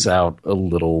plays out a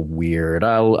little weird.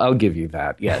 I'll give you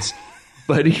that, yes.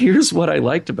 But here's what I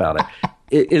liked about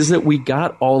it, is that we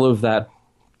got all of that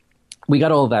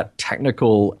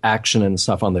technical action and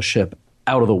stuff on the ship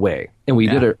out of the way. And we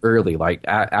did it early, like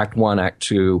Act 1, Act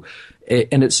 2,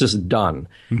 and it's just done.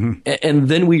 Mm-hmm. And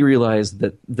then we realized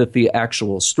that the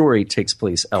actual story takes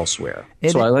place elsewhere.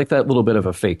 So I like that little bit of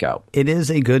a fake out. It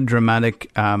is a good dramatic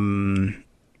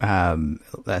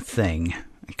thing,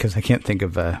 because I can't think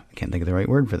of the right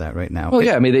word for that right now. Well,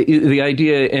 yeah, I mean, the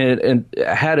idea, and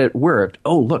had it worked,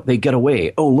 oh, look, they get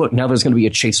away. Oh, look, now there's going to be a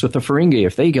chase with the Ferengi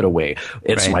if they get away.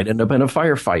 It might end up in a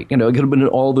firefight. You know, it could have been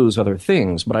all those other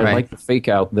things, but I like the fake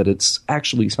out that it's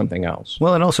actually something else.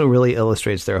 Well, it also really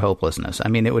illustrates their hopelessness. I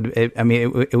mean, it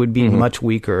would be much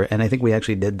weaker, and I think we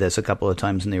actually did this a couple of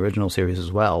times in the original series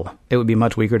as well. It would be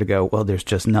much weaker to go, well, there's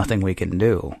just nothing we can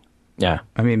do. Yeah.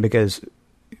 I mean, because...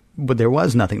 But there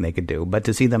was nothing they could do. But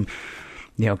to see them,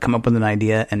 come up with an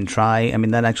idea and try, I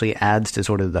mean, that actually adds to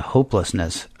sort of the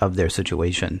hopelessness of their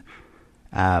situation.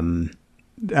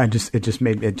 It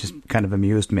just kind of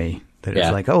amused me that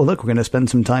it's like, oh, look, we're going to spend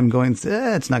some time going,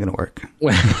 it's not going to work.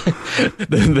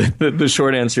 The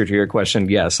short answer to your question,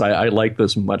 yes, I like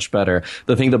this much better.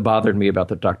 The thing that bothered me about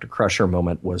the Dr. Crusher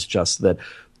moment was just that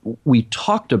we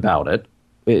talked about it.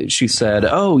 She said,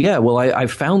 oh, yeah, well, I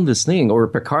found this thing. Or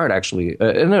Picard, actually.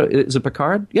 No, is it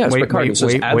Picard? Yes, Picard.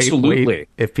 Absolutely. Wait.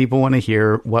 If people want to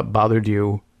hear what bothered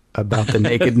you about the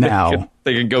Naked Now...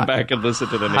 they can go back and listen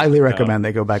to the Naked Now. Highly recommend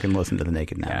they go back and listen to the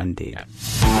Naked Now, indeed. Yeah.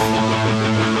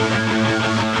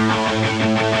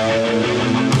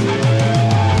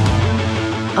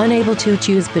 Unable to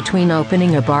choose between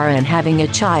opening a bar and having a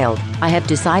child, I have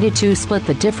decided to split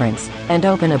the difference and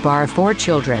open a bar for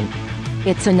children.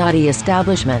 It's a nutty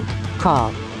establishment.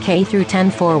 Call K through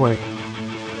 10 forward.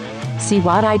 See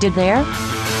what I did there?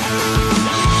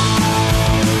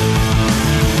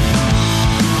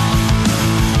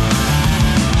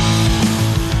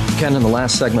 Ken, in the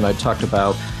last segment, I talked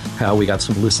about how we got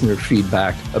some listener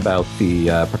feedback about the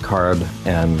Picard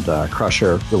and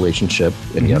Crusher relationship,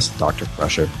 and yes, Dr.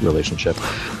 Crusher relationship.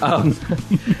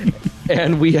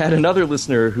 And we had another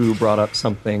listener who brought up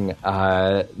something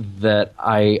that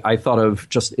I thought of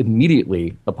just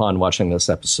immediately upon watching this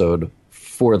episode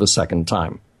for the second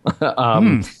time.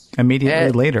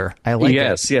 Immediately later. I like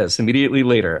it. Yes, immediately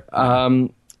later.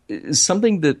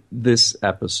 Something that this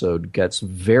episode gets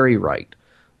very right,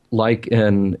 like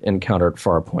in Encounter at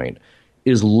Farpoint,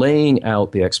 is laying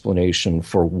out the explanation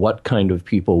for what kind of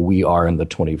people we are in the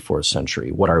 24th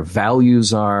century, what our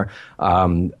values are,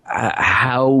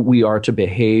 how we are to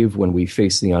behave when we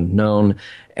face the unknown.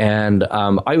 And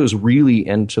I was really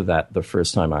into that the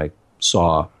first time I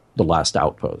saw The Last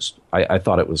Outpost. I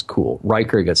thought it was cool.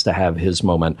 Riker gets to have his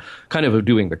moment kind of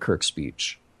doing the Kirk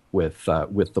speech with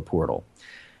the portal.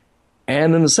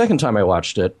 And then the second time I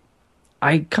watched it,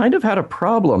 I kind of had a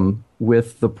problem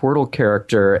with the portal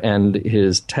character and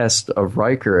his test of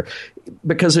Riker,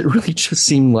 because it really just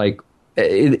seemed like,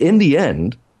 in the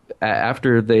end,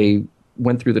 after they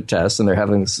went through the test and they're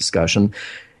having this discussion,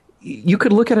 you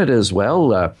could look at it as,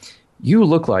 well, you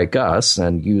look like us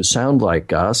and you sound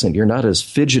like us and you're not as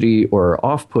fidgety or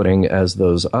off-putting as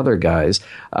those other guys.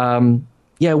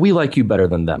 Yeah, we like you better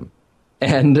than them.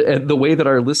 And the way that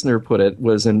our listener put it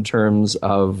was in terms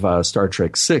of Star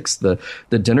Trek VI,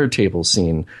 the dinner table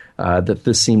scene, that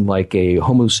this seemed like a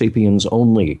Homo sapiens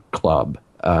only club,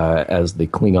 as the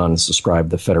Klingons described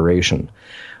the Federation.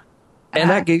 And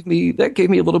that gave me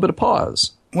a little bit of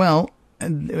pause. Well,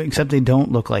 except they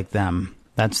don't look like them.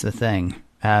 That's the thing.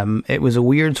 It was a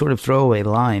weird sort of throwaway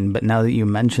line, but now that you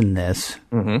mention this,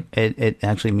 it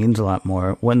actually means a lot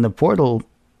more. When the portal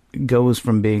goes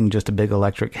from being just a big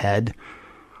electric head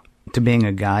to being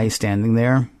a guy standing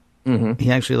there,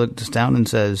 he actually looks down and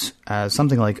says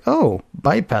something like, oh,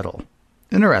 bipedal,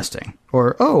 interesting,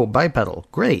 or oh, bipedal,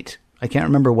 great. I can't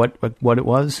remember what it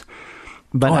was,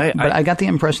 but I got the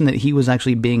impression that he was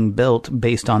actually being built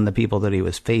based on the people that he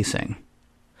was facing.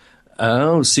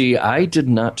 Oh, see, I did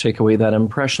not take away that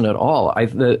impression at all.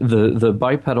 The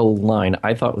bipedal line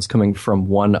I thought was coming from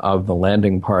one of the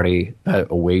landing party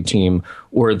away team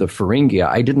or the Ferengi.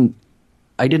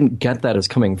 I didn't get that as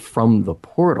coming from the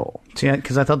portal. See,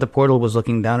 because I thought the portal was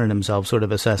looking down at himself, sort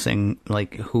of assessing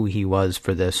like who he was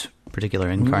for this particular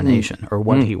incarnation, or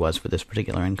what he was for this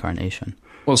particular incarnation.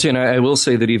 Well, see, and I will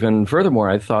say that even furthermore,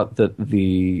 I thought that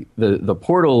the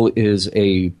portal is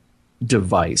a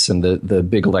device, and the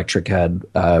big electric head,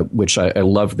 which I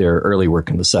loved their early work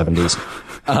in the 70s.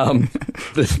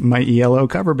 My ELO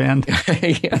cover band.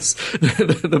 Yes,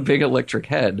 the big electric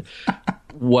head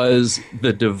was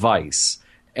the device.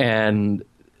 And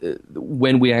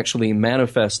when we actually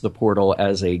manifest the portal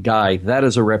as a guy, that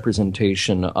is a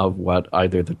representation of what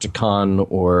either the Takan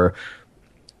or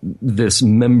this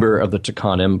member of the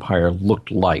Takan Empire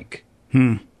looked like.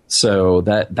 So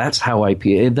that's how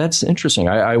that's interesting.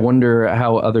 I wonder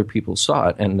how other people saw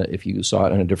it, and if you saw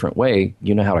it in a different way,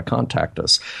 you know how to contact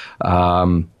us.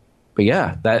 But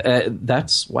yeah,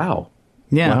 that's wow.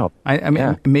 Yeah, wow. I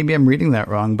mean, maybe I'm reading that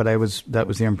wrong, but that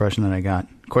was the impression that I got.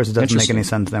 Of course, it doesn't make any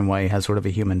sense then why he has sort of a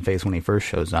human face when he first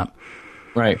shows up.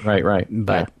 Right.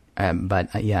 But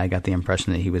I got the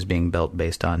impression that he was being built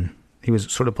based on, he was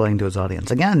sort of playing to his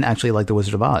audience again, actually, like the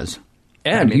Wizard of Oz.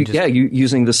 And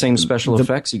using the same special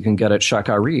effects you can get at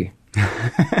Shakari.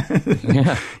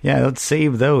 Yeah, let's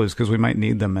save those because we might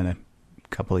need them in a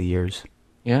couple of years.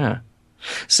 Yeah.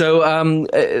 So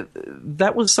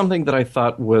that was something that I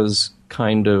thought was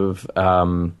kind of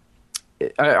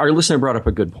our listener brought up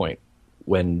a good point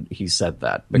when he said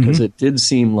that, because it did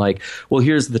seem like, well,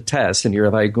 here's the test, and you're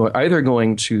like either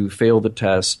going to fail the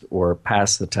test or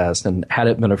pass the test. And had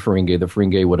it been a Ferengi, the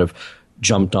Ferengi would have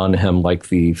jumped on him like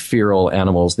the feral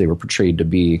animals they were portrayed to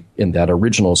be in that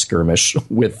original skirmish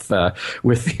with the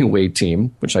away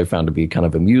team, which I found to be kind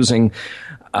of amusing.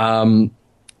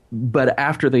 But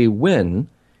after they win,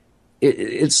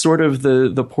 it's sort of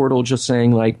the portal just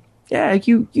saying like, yeah,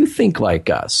 you think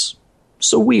like us,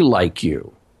 so we like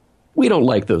you. We don't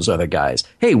like those other guys.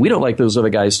 Hey, we don't like those other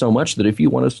guys so much that if you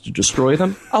want us to destroy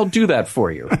them, I'll do that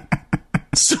for you.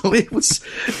 So it was,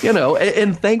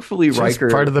 and thankfully just Riker,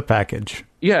 part of the package.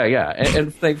 Yeah.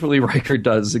 And thankfully Riker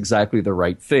does exactly the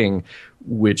right thing,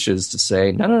 which is to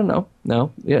say, no.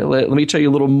 Yeah, let me tell you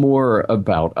a little more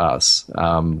about us.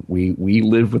 We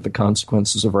live with the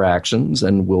consequences of our actions,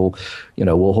 and we'll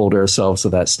hold ourselves to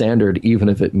that standard, even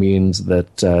if it means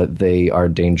that they are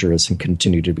dangerous and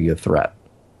continue to be a threat.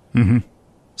 Mm-hmm.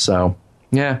 So,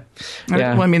 yeah.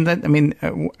 Well,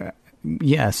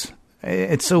 yes.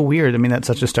 It's so weird. I mean, that's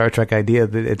such a Star Trek idea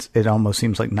that it almost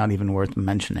seems like not even worth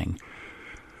mentioning.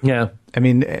 Yeah. I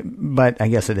mean, but I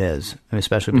guess it is,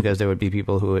 especially because there would be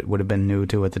people who it would have been new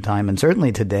to at the time, and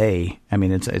certainly today. I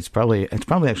mean, it's probably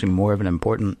actually more of an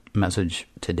important message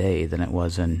today than it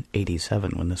was in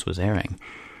 '87 when this was airing,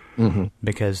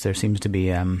 because there seems to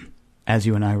be, as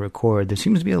you and I record, there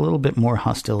seems to be a little bit more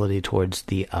hostility towards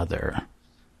the other,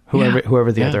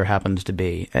 whoever the other happens to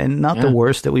be, and not the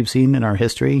worst that we've seen in our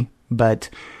history. But,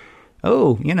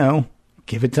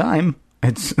 give it time.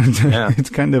 It's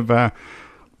kind of,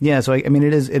 So I mean,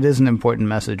 it is an important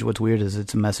message. What's weird is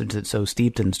it's a message that's so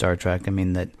steeped in Star Trek. It's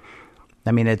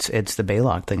the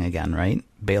Baylock thing again, right?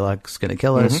 Baylock's going to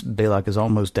kill us. Baylock is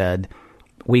almost dead.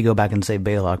 We go back and save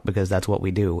Baylock because that's what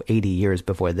we do 80 years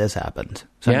before this happened.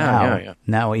 So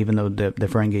now, even though the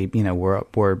Ferengi,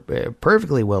 were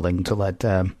perfectly willing to let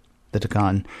the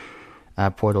Takan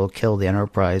portal kill the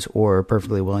Enterprise, or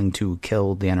perfectly willing to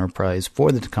kill the Enterprise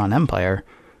for the Takan Empire,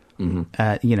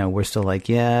 we're still like,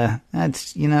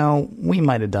 that's, we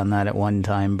might have done that at one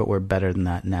time, but we're better than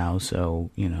that now, so,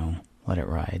 let it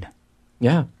ride.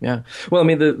 Yeah. Well, I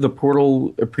mean, the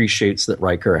portal appreciates that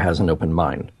Riker has an open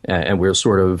mind, and we're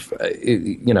sort of,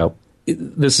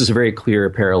 this is a very clear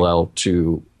parallel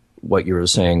to what you were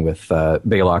saying with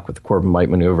Baylock with the Corbomite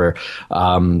maneuver,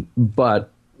 but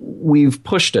we've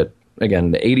pushed it.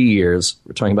 Again, 80 years,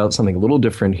 we're talking about something a little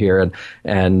different here.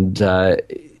 And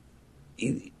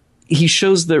he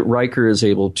shows that Riker is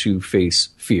able to face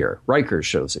fear. Riker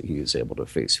shows that he is able to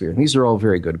face fear. And these are all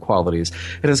very good qualities.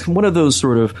 It is one of those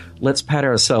sort of let's pat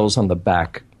ourselves on the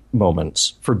back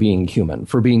moments for being human,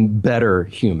 for being better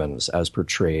humans as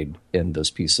portrayed in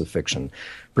this piece of fiction,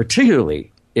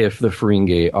 particularly if the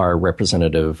Ferengi are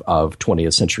representative of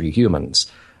 20th century humans.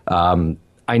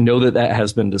 I know that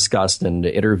has been discussed in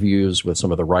interviews with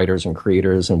some of the writers and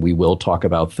creators, and we will talk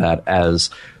about that as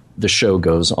the show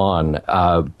goes on.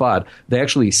 But they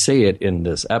actually say it in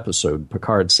this episode.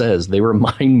 Picard says, they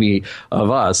remind me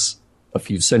of us a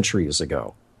few centuries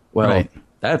ago. Well,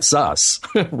 that's us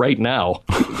right now,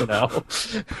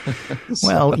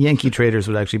 Well, Yankee traders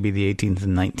would actually be the 18th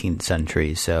and 19th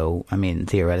century. So, I mean,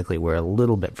 theoretically, we're a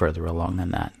little bit further along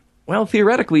than that. Well,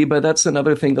 theoretically, but that's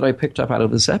another thing that I picked up out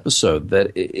of this episode,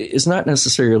 that is not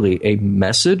necessarily a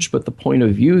message, but the point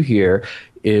of view here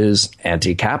is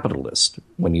anti-capitalist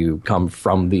when you come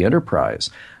from the Enterprise.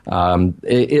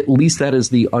 At least that is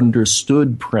the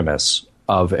understood premise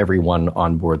of everyone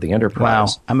on board the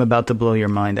Enterprise. Wow, I'm about to blow your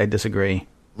mind. I disagree.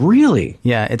 Really?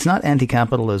 Yeah, it's not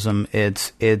anti-capitalism.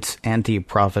 It's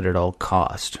anti-profit at all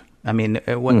cost. I mean,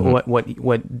 I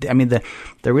mean, the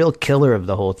real killer of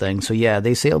the whole thing. So yeah,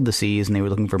 they sailed the seas and they were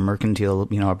looking for mercantile,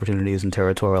 opportunities and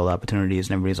territorial opportunities,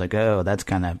 and everybody's like, oh, that's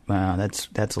kind of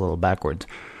that's a little backwards.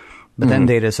 But then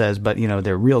Data says, but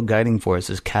their real guiding force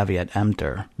is caveat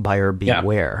emptor, buyer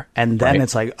beware, and then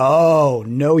it's like, oh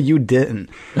no, you didn't.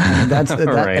 And that's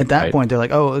at that point they're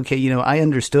like, oh, okay, I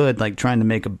understood like trying to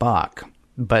make a buck,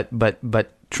 but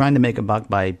trying to make a buck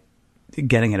by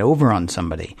getting it over on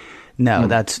somebody. No,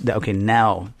 that's okay.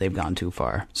 Now they've gone too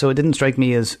far. So it didn't strike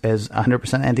me as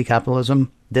 100%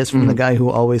 anti-capitalism. This from the guy who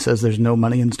always says there's no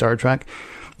money in Star Trek.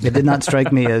 It did not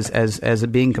strike me as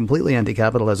it being completely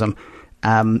anti-capitalism,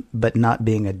 but not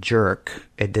being a jerk.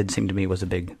 It did seem to me was a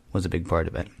big part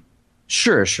of it.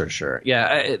 Sure.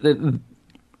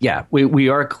 Yeah. We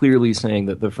are clearly saying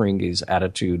that the Ferengis'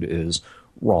 attitude is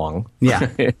wrong. Yeah.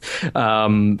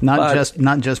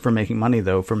 Not just for making money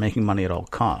though, for making money at all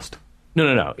cost.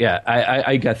 No. Yeah,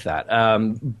 I get that.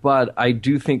 But I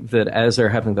do think that as they're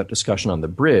having that discussion on the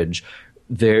bridge,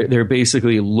 they're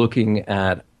basically looking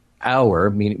at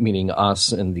meaning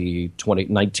us in the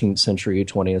 19th century,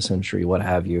 20th century, what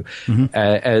have you,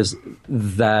 as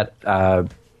that,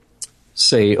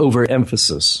 say,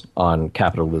 overemphasis on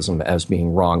capitalism as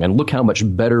being wrong. And look how much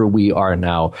better we are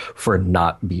now for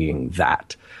not being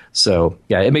that. So,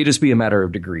 yeah, it may just be a matter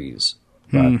of degrees.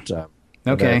 But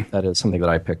okay, that is something that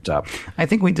I picked up. I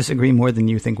think we disagree more than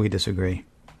you think we disagree.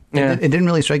 Yeah. It didn't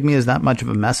really strike me as that much of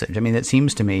a message. I mean, it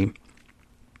seems to me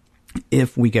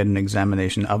if we get an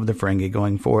examination of the Ferengi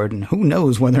going forward, and who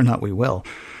knows whether or not we will,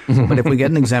 but if we get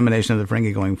an examination of the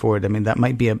Ferengi going forward, I mean, that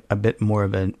might be a bit more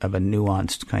of a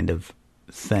nuanced kind of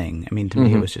thing. I mean, to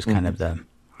me, it was just kind of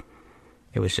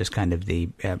the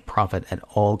profit at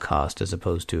all cost as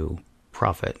opposed to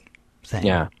profit thing.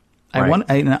 Yeah.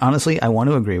 Honestly, I want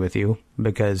to agree with you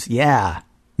because, but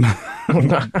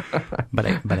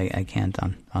I can't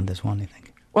on this one, I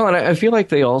think. Well, and I feel like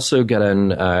they also get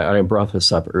I brought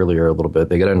this up earlier a little bit,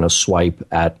 they get in a swipe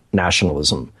at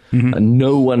nationalism.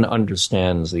 No one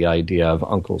understands the idea of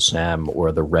Uncle Sam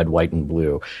or the red, white, and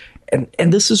blue.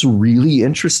 And this is really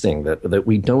interesting that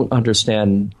we don't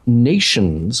understand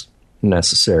nations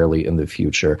necessarily in the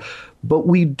future, but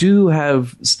we do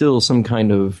have still some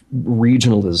kind of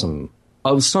regionalism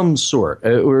of some sort,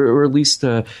 or at least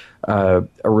a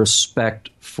respect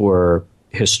for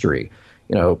history.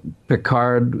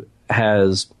 Picard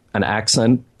has an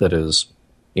accent that is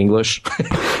English.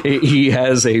 He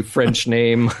has a French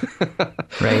name.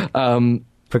 Right.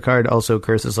 Picard also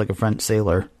curses like a French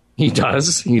sailor. He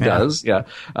does. Yeah.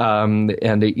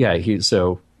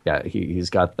 He's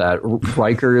got that.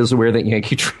 Riker is aware that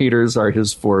Yankee traders are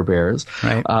his forebears.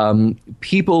 Right.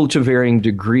 People to varying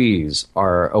degrees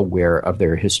are aware of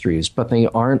their histories, but they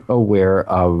aren't aware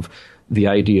of the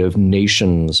idea of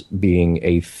nations being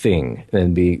a thing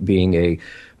and being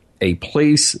a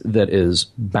place that is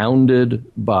bounded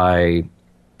by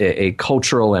a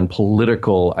cultural and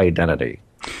political identity.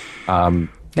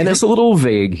 And it's a little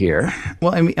vague here.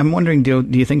 Well, I mean, I'm wondering, do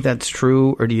you think that's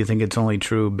true, or do you think it's only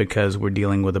true because we're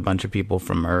dealing with a bunch of people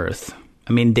from Earth?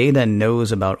 I mean, Data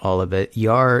knows about all of it.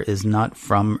 Yar is not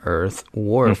from Earth.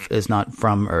 Worf is not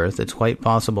from Earth. It's quite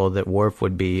possible that Worf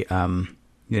would be,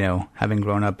 having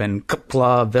grown up in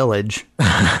Qapla' village,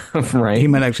 right? He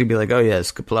might actually be like, oh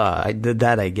yes,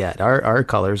 Qapla'. I get. Our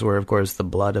colors were, of course, the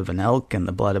blood of an elk and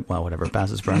the blood of, whatever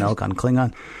passes for an elk on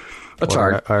Klingon.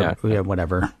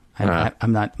 Whatever.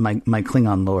 I'm not. My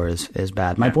Klingon lore is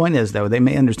bad. My point is, though, they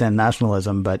may understand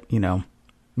nationalism, but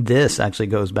this actually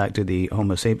goes back to the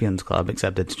Homo sapiens club,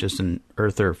 except it's just an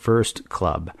Earther first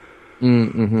club.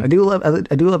 I do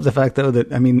love the fact, though,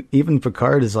 that even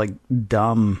Picard is like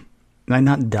dumb.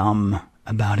 Not dumb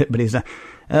about it, but he's like,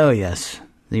 oh yes,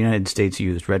 the United States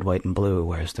used red, white, and blue,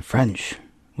 whereas the French,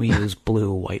 we use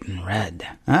blue, white, and red.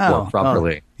 Well,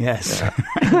 properly. Oh, yes.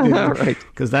 Yeah. Right.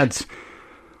 Because that's...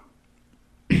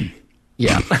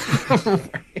 Yeah.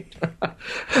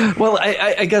 Well,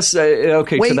 I guess,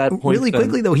 okay, wait, to that point... Really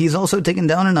quickly, though, he's also taken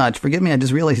down a notch. Forgive me, I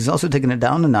just realized he's also taken it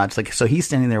down a notch. Like, so he's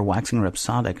standing there waxing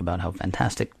rhapsodic about how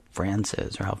fantastic France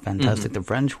is, or how fantastic the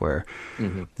French were.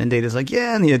 Then Data's like,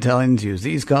 yeah, and the Italians use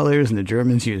these colors, and the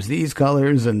Germans use these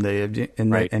colors, and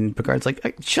and Picard's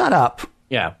like, shut up.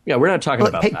 Yeah, we're not talking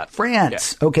about that.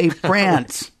 France, okay,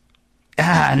 France.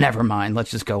 never mind.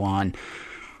 Let's just go on.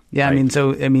 Yeah, right.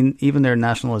 I mean, even their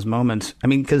nationalist moments,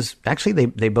 because actually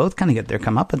they both kind of get their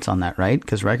comeuppance on that, right?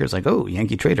 Because Riker's like, oh,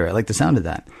 Yankee traitor, I like the sound of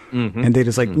that. Mm-hmm. And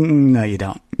Data's like, no, you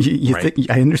don't. You right.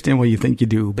 I understand what you think you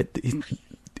do, but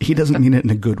he doesn't mean it in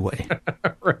a good way.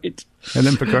 Right. And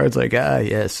then Picard's like,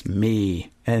 yes,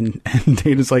 me. And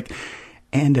Data's like,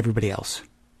 and everybody else.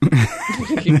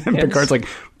 And then Picard's like,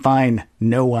 fine,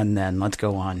 no one then, let's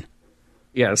go on.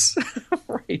 Yes,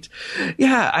 right.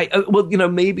 Yeah, well,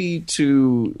 maybe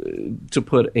to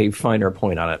put a finer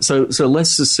point on it. So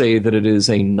let's just say that it is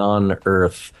a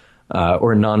non-Earth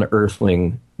or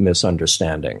non-Earthling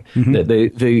misunderstanding. Mm-hmm.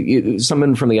 That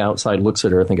someone from the outside looks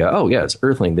at Earth and go, "Oh, yeah, it's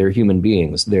Earthling. They're human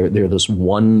beings. They're this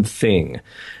one thing."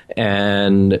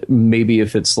 And maybe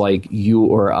if it's like you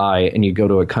or I, and you go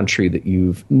to a country that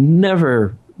you've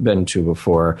never been to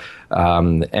before,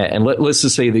 and let's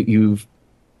just say that you've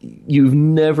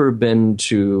never been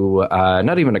to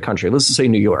not even a country. Let's just say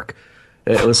New York.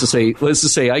 Let's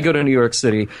just say I go to New York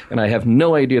City and I have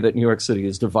no idea that New York City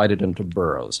is divided into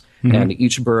boroughs, mm-hmm. and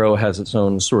each borough has its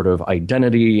own sort of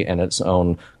identity and its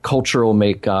own cultural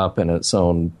makeup and its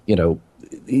own,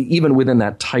 even within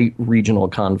that tight regional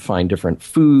confine, different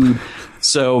food.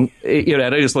 So, and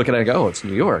I just look at it and go, oh, it's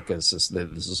New York. This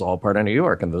is all part of New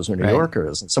York, and those are New right.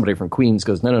 Yorkers. And somebody from Queens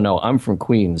goes, no, I'm from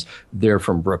Queens. They're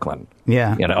from Brooklyn.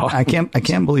 Yeah. I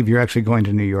can't believe you're actually going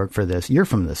to New York for this. You're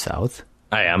from the South.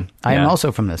 I am. I am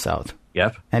also from the South.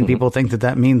 Yep. And people think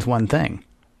that means one thing.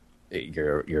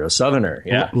 You're a Southerner.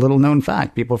 Yeah. Little known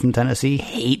fact. People from Tennessee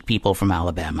hate people from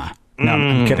Alabama. No,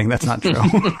 I'm kidding. That's not true.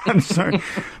 I'm sorry.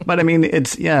 But I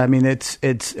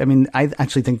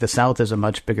actually think the South is a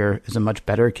much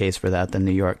better case for that than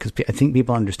New York, because I think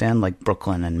people understand like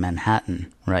Brooklyn and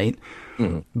Manhattan, right?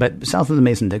 Mm-hmm. But south of the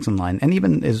Mason-Dixon line, and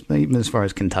even as far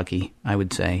as Kentucky, I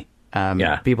would say,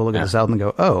 people look at the South and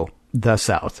go, oh, the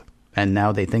South. And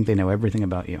now they think they know everything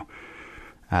about you,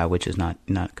 which is not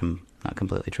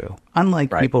completely true.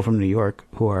 Unlike people from New York,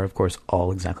 who are, of course,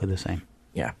 all exactly the same.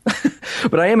 Yeah.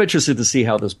 But I am interested to see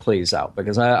how this plays out,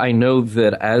 because I know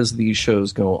that as these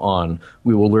shows go on,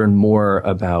 we will learn more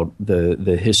about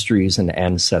the histories and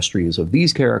ancestries of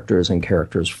these characters and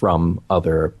characters from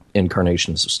other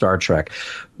incarnations of Star Trek.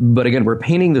 But again, we're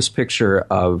painting this picture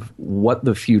of what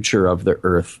the future of the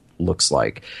Earth looks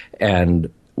like.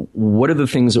 And what are the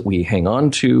things that we hang on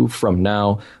to from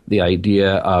now, the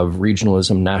idea of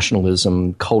regionalism,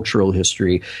 nationalism, cultural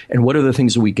history, and what are the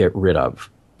things that we get rid of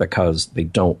because they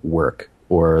don't work,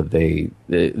 or they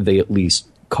at least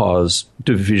cause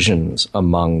divisions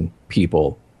among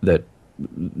people that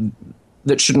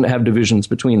shouldn't have divisions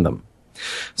between them.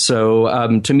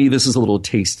 So to me, this is a little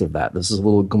taste of that. This is a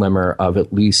little glimmer of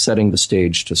at least setting the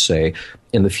stage to say,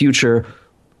 in the future,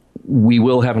 we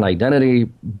will have an identity,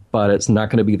 but it's not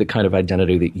going to be the kind of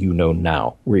identity that you know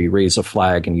now, where you raise a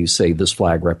flag and you say, this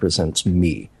flag represents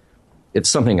me. It's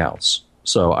something else.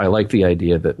 So I like the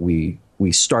idea that we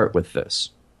start with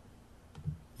this.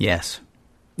 Yes.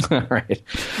 All right.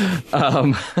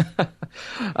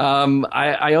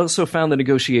 I also found the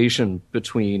negotiation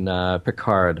between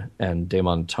Picard and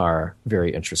Damon Tar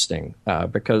very interesting,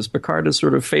 because Picard is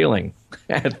sort of failing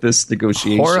at this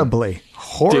negotiation.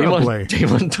 Horribly.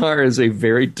 Damon Tar is a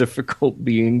very difficult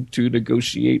being to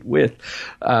negotiate with.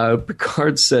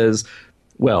 Picard says,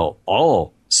 well,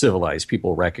 all civilized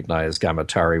people recognize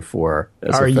Gamatari 4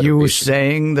 as Are you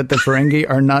saying that the Ferengi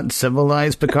are not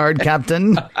civilized, Picard,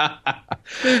 Captain?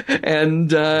 And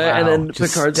then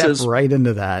Picard says, right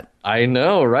into that. I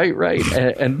know, right.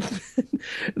 and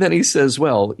then he says,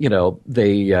 well,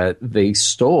 they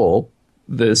stole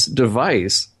this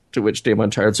device, to which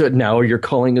Damon Tar said, now you're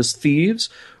calling us thieves?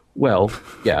 Well,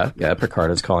 yeah,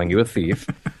 Picard is calling you a thief.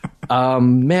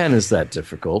 Man, is that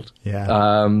difficult.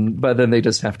 Yeah. But then they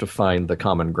just have to find the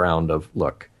common ground of,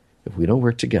 look, if we don't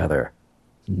work together,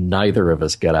 neither of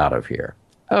us get out of here.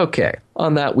 Okay,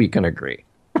 on that we can agree.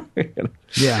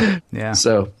 Yeah.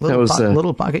 So that was a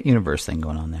little pocket universe thing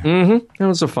going on there. Mm-hmm. That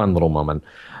was a fun little moment.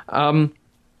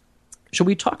 Should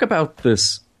we talk about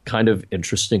this kind of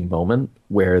interesting moment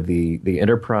where the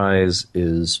Enterprise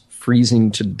is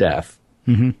freezing to death?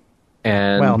 Mm-hmm.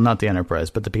 And well, not the Enterprise,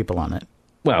 but the people on it.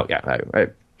 Well, yeah, I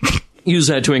use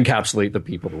that to encapsulate the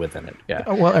people within it. Yeah.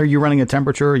 Well, are you running a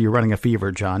temperature or are you running a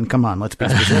fever, John? Come on, let's be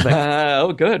specific.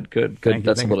 Oh, good.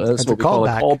 That's what we call a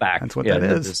callback. That's what that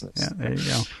is. Yeah, there you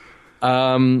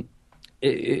go.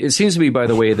 It seems to me, by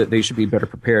the way, that they should be better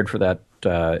prepared for that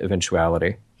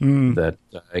eventuality. That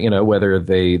whether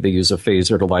they use a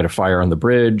phaser to light a fire on the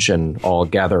bridge and all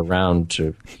gather around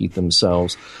to heat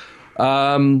themselves.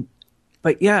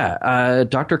 But yeah,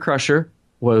 Dr. Crusher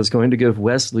was going to give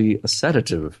Wesley a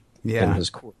sedative in his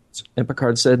corpse. And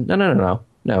Picard said, no,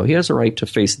 he has a right to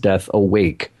face death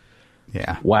awake.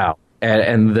 Yeah. Wow.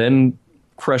 And then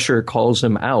Crusher calls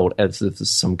him out as if this is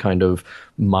some kind of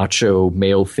macho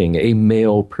male thing, a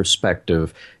male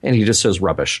perspective, and he just says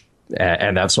rubbish.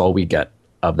 And that's all we get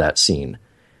of that scene.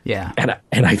 Yeah.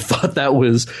 And I thought that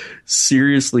was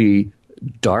seriously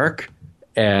dark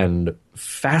and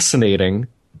fascinating.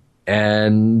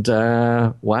 And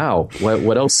wow,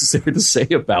 what else is there to say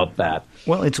about that?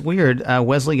 Well, it's weird.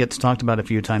 Wesley gets talked about a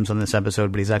few times on this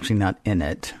episode, but he's actually not in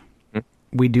it.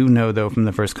 We do know, though, from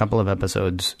the first couple of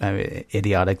episodes,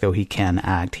 idiotic though he can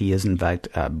act, he is, in fact,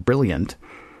 brilliant.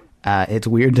 It's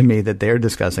weird to me that they're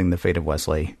discussing the fate of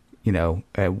Wesley,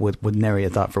 with nary a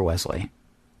thought for Wesley.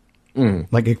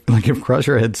 Like if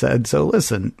Crusher had said, so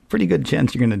listen, pretty good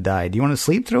chance you're going to die. Do you want to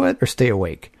sleep through it or stay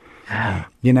awake? I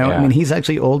mean, he's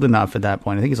actually old enough at that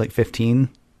point. I think he's like 15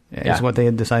 is what they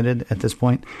had decided at this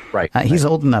point. Right. He's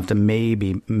old enough to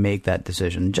maybe make that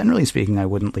decision. Generally speaking, I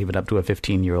wouldn't leave it up to a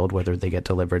 15-year-old whether they get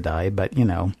to live or die. But,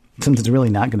 since it's really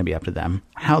not going to be up to them,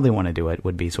 how they want to do it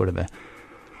would be sort of an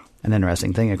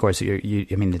interesting thing. Of course,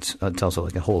 it's also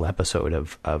like a whole episode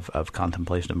of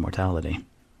contemplation of mortality.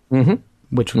 Mm-hmm.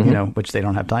 Which which they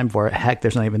don't have time for. Heck,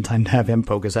 there's not even time to have him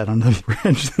poke his head on the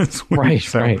bridge this week. Right,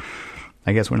 so right.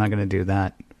 I guess we're not going to do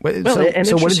that.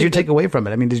 So what did you take away from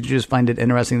it? I mean, did you just find it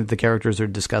interesting that the characters are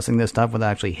discussing this stuff without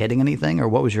actually hitting anything, or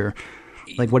what was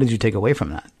what did you take away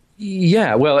from that?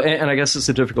 Yeah, well, and I guess it's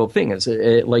a difficult thing.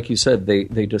 Like you said,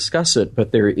 they discuss it,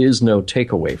 but there is no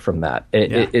takeaway from that.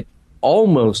 It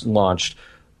almost launched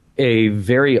a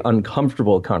very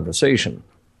uncomfortable conversation.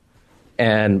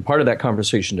 And part of that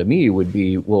conversation to me would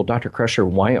be, well, Dr. Crusher,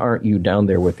 why aren't you down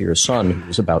there with your son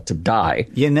who's about to die?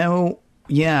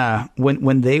 Yeah,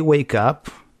 when they wake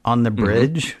up on the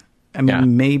bridge, I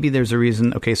mean, maybe there's a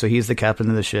reason. Okay, so he's the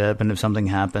captain of the ship, and if something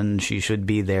happens, she should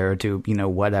be there to,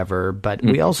 whatever. But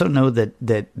we also know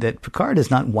that Picard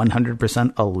is not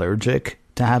 100% allergic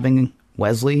to having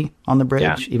Wesley on the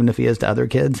bridge, even if he is to other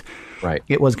kids. Right.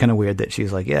 It was kind of weird that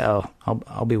she's like,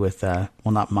 I'll be with,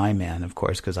 not my man, of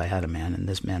course, because I had a man, and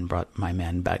this man brought my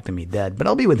man back to me dead. But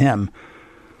I'll be with him.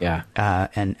 Yeah.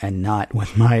 And not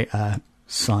with my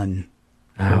son.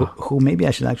 Who maybe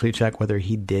I should actually check whether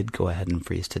he did go ahead and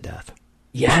freeze to death.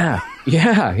 Yeah.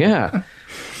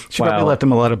 She probably left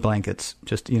him a lot of blankets,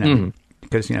 just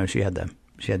because she had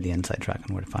the inside track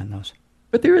on where to find those.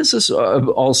 But there is this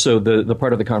also the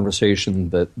part of the conversation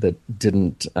that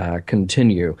didn't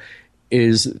continue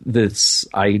is this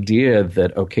idea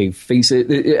that face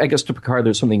it. I guess to Picard,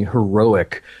 there's something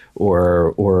heroic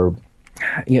or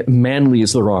manly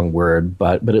is the wrong word,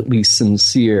 but at least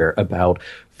sincere about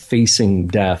facing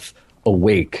death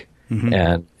awake.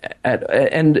 And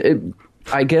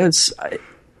I guess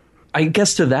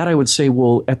to that I would say,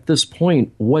 well, at this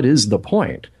point, what is the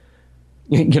point?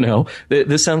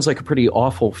 This sounds like a pretty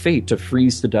awful fate, to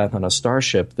freeze to death on a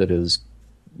starship that is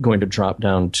going to drop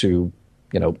down to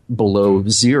below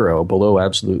zero, below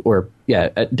absolute,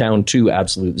 down to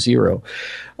absolute zero.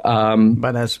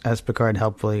 But as as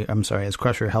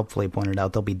Crusher helpfully pointed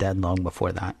out, they'll be dead long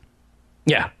before that.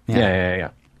 Yeah.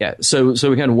 So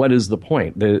again, what is the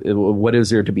point? What is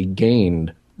there to be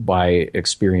gained by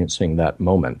experiencing that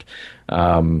moment?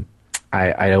 I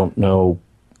don't know.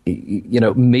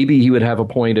 Maybe he would have a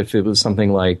point if it was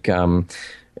something like,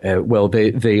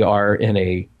 they are in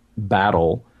a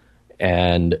battle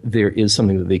and there is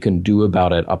something that they can do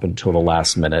about it up until the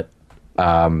last minute.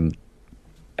 I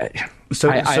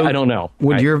don't know.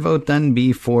 Would your vote then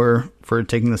be for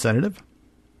taking the sedative?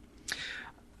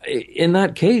 In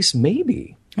that case,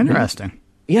 maybe. Interesting.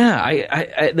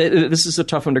 Yeah, this is a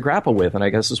tough one to grapple with, and I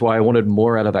guess that's why I wanted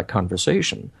more out of that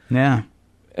conversation. Yeah.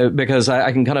 Because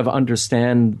I can kind of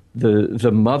understand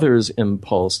the mother's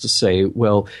impulse to say,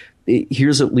 well,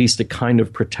 here's at least a kind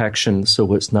of protection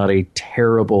so it's not a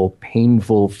terrible,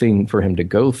 painful thing for him to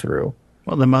go through.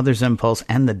 Well, the mother's impulse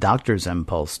and the doctor's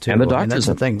impulse, too. And the doctor's that's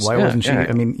the thing. Why wasn't she?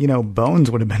 I mean,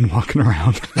 Bones would have been walking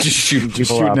around just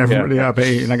shooting everybody up.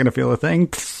 Hey, you're not going to feel a thing.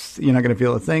 Psst, you're not going to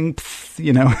feel a thing. Psst,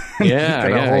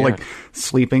 a whole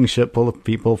sleeping ship full of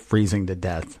people freezing to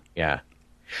death. Yeah.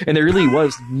 And there really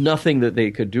was nothing that they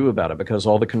could do about it because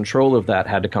all the control of that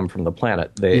had to come from the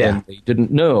planet. And they didn't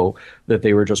know that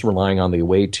they were just relying on the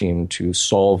away team to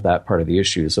solve that part of the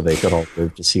issue so they could all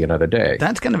live to see another day.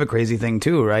 That's kind of a crazy thing,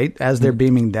 too, right? As they're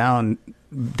beaming down,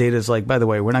 Data's like, by the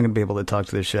way, we're not going to be able to talk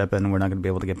to the ship and we're not going to be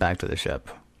able to get back to the ship.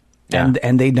 Yeah.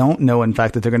 And they don't know, in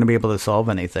fact, that they're going to be able to solve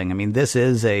anything. I mean, this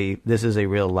is a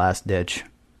real last ditch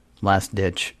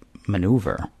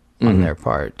maneuver on their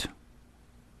part.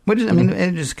 Which is, I mean,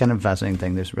 it's just kind of a fascinating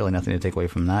thing. There's really nothing to take away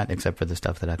from that except for the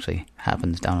stuff that actually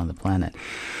happens down on the planet.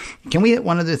 Can we hit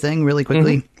one other thing really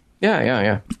quickly?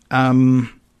 Yeah.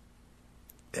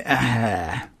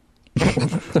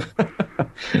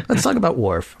 Let's talk about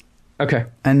Worf. Okay.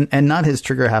 And not his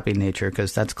trigger-happy nature,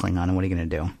 because that's Klingon, and what are you going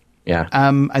to do? Yeah.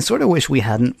 I sort of wish we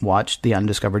hadn't watched The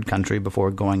Undiscovered Country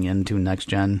before going into Next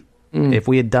Gen. If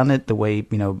we had done it the way,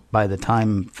 by the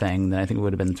time thing, then I think it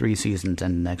would have been 3 seasons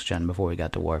in Next Gen before we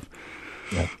got to Worf.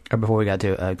 Yeah. Or before we got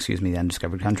to, The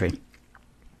Undiscovered Country.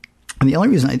 And the only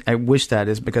reason I wish that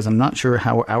is because I'm not sure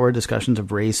how our discussions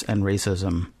of race and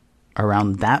racism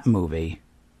around that movie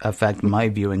affect my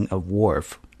viewing of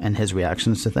Worf and his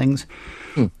reactions to things.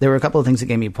 There were a couple of things that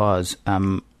gave me pause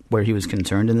where he was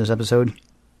concerned in this episode.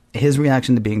 His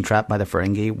reaction to being trapped by the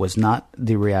Ferengi was not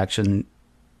the reaction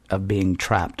of being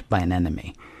trapped by an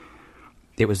enemy.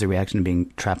 It was the reaction of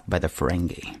being trapped by the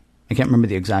Ferengi. I can't remember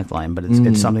the exact line, but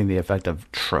it's something to the effect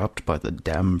of trapped by the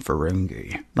damn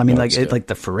Ferengi. I mean, like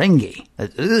the Ferengi.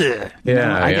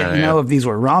 If these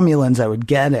were Romulans, I would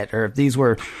get it. Or if these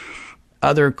were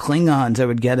other Klingons, I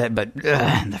would get it. But the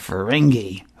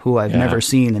Ferengi, who I've never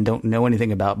seen and don't know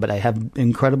anything about, but I have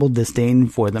incredible disdain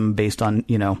for them based on,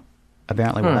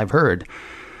 apparently what I've heard.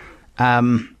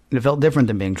 It felt different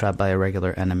than being trapped by a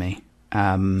regular enemy.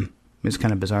 It was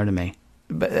kind of bizarre to me.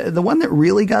 But the one that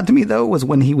really got to me, though, was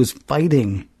when he was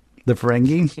fighting the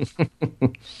Ferengi.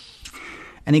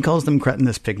 And he calls them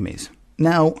cretinous pygmies.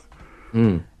 Now,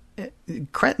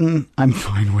 cretin, I'm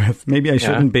fine with. Maybe I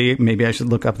shouldn't be. Maybe I should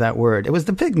look up that word. It was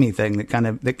the pygmy thing that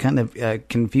kind of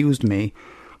confused me.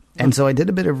 And so I did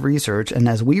a bit of research. And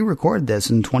as we record this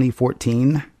in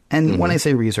 2014... And when I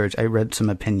say research, I read some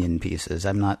opinion pieces.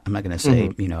 I'm not going to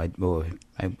say,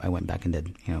 I went back and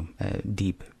did,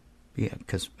 deep,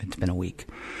 because it's been a week.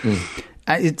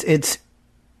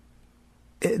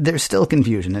 There's still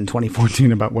confusion in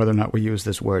 2014 about whether or not we use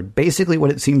this word. Basically,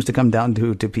 what it seems to come down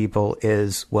to people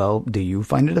is, well, do you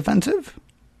find it offensive?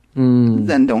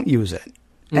 Then don't use it.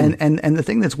 And the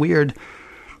thing that's weird,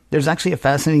 there's actually a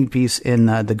fascinating piece in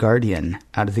The Guardian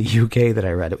out of the UK that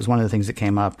I read. It was one of the things that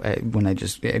came up when I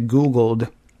just Googled,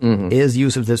 is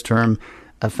use of this term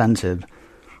offensive?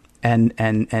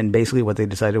 And basically what they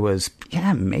decided was,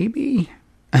 maybe.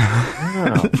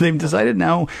 Wow. They've decided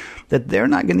now that they're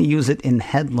not going to use it in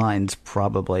headlines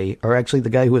probably. Or actually the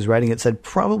guy who was writing it said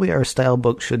probably our style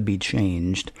book should be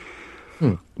changed.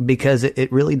 Because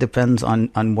it really depends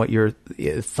on what your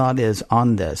thought is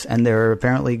on this. And there are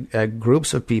apparently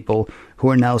groups of people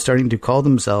who are now starting to call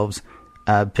themselves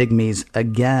pygmies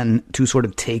again to sort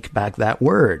of take back that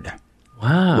word.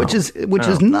 Wow. Which is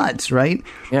nuts, right?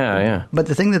 Yeah. But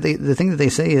the thing that they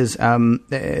say is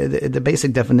the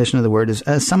basic definition of the word is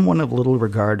someone of little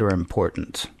regard or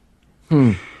importance.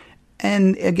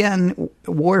 And again,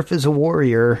 Worf is a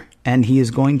warrior, and he is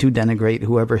going to denigrate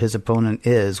whoever his opponent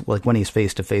is, like when he's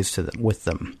face to face with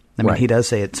them. I mean, he does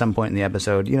say at some point in the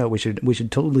episode, we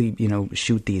should totally,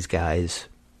 shoot these guys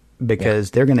because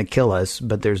they're going to kill us.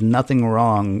 But there's nothing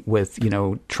wrong with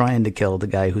trying to kill the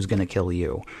guy who's going to kill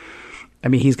you. I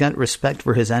mean, he's got respect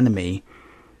for his enemy,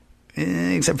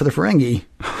 except for the Ferengi.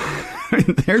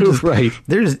 They're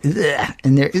just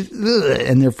and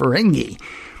they're Ferengi.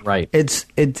 Right. It's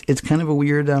kind of a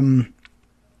weird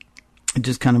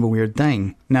just kind of a weird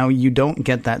thing. Now you don't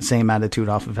get that same attitude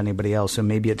off of anybody else, so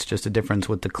maybe it's just a difference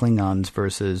with the Klingons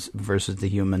versus the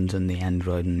humans and the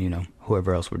android and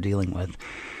whoever else we're dealing with.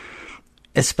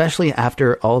 Especially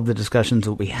after all of the discussions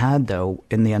that we had though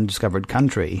in The Undiscovered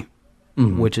Country,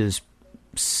 which is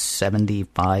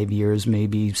 75 years,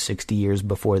 maybe 60 years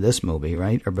before this movie,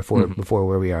 right? Or before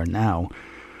where we are now.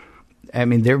 I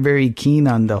mean, they're very keen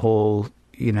on the whole,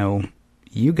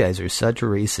 you guys are such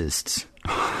racists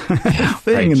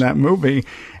thing in that movie.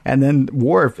 And then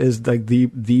Worf is like the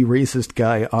racist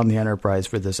guy on the Enterprise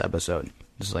for this episode.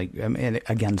 Just like,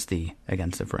 against the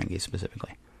Ferengi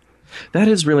specifically. That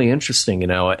is really interesting,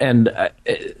 and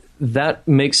that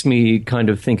makes me kind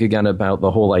of think again about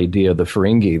the whole idea of the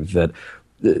Ferengi, that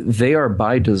they are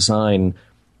by design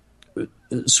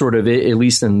sort of, at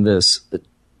least in this,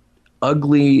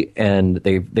 ugly, and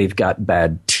they've got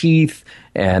bad teeth,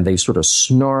 and they sort of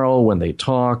snarl when they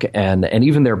talk, and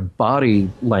even their body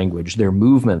language, their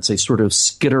movements, they sort of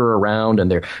skitter around, and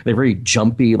they're very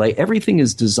jumpy. Like everything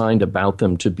is designed about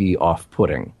them to be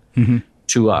off-putting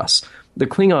to us. The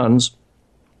Klingons,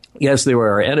 yes, they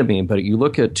were our enemy, but you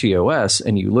look at TOS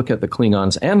and you look at the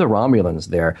Klingons and the Romulans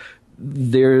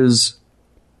there's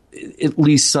at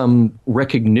least some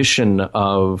recognition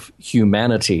of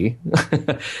humanity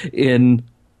in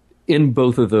in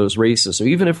both of those races. So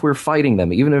even if we're fighting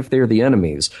them, even if they're the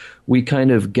enemies, we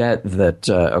kind of get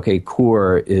that,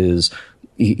 Kor is...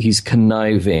 He's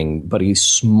conniving, but he's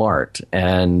smart.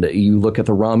 And you look at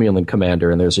the Romulan commander,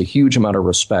 and there's a huge amount of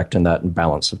respect in that and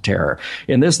balance of terror.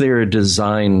 In this, they are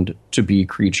designed to be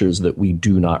creatures that we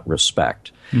do not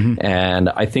respect. Mm-hmm. And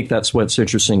I think that's what's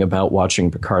interesting about watching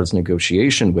Picard's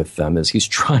negotiation with them, is he's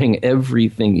trying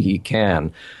everything he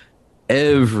can,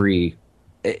 every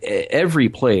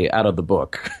play out of the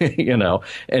book,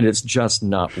 and it's just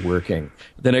not working.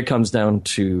 Then it comes down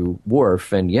to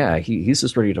Worf, and he's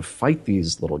just ready to fight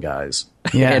these little guys.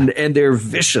 Yeah. and they're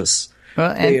vicious.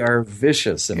 They are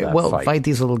vicious in that fight. Fight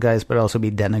these little guys, but also be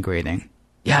denigrating.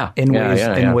 Yeah. In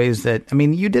ways that, I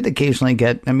mean, you did occasionally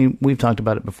get, I mean, we've talked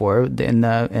about it before, in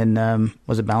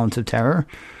was it Balance of Terror?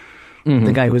 Mm-hmm.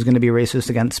 The guy who's going to be racist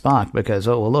against Spock because,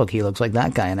 look, he looks like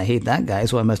that guy, and I hate that guy,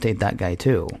 so I must hate that guy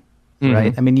too. Mm-hmm.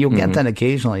 Right? I mean, you'll get that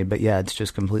occasionally, but it's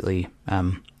just completely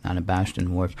unabashed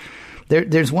and Worf.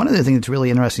 There's one other thing that's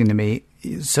really interesting to me.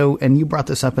 So, and you brought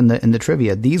this up in the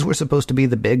trivia. These were supposed to be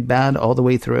the big bad all the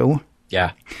way through.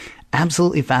 Yeah.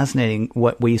 Absolutely fascinating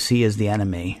what we see as the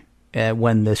enemy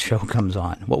when this show comes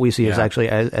on. What we see is actually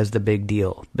as the big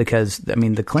deal. Because, I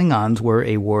mean, the Klingons were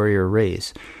a warrior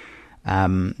race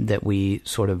that we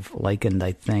sort of likened,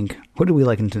 I think. What did we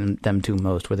liken them to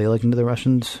most? Were they likened to the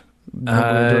Russians?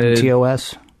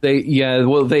 TOS? They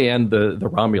and the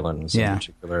Romulans in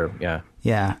particular.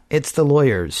 Yeah. It's the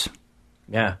lawyers.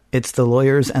 Yeah. It's the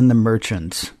lawyers and the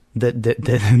merchants that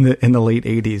in the late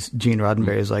 80s, Gene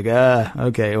Roddenberry is like,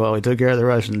 okay, well, we took care of the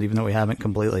Russians, even though we haven't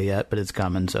completely yet, but it's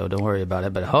coming, so don't worry about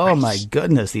it. But my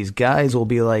goodness, these guys will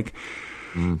be like,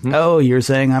 oh, you're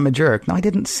saying I'm a jerk. No, I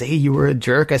didn't say you were a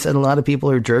jerk. I said a lot of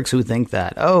people are jerks who think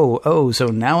that. Oh, so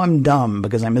now I'm dumb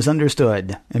because I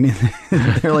misunderstood. I mean,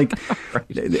 they're like,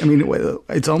 I mean,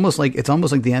 it's almost like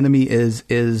the enemy is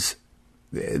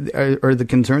or the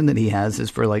concern that he has is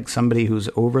for like somebody who's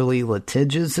overly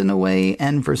litigious in a way,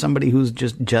 and for somebody who's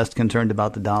just concerned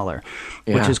about the dollar,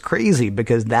 which is crazy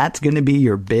because that's going to be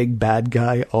your big bad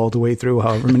guy all the way through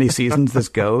however many seasons this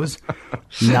goes.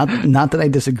 Not that I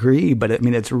disagree, but I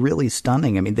mean, it's really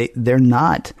stunning. I mean, they're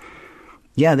not,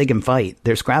 they can fight.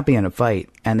 They're scrappy in a fight,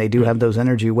 and they do have those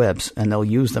energy whips, and they'll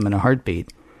use them in a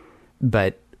heartbeat.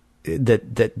 But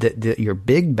that your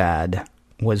big bad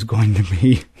was going to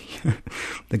be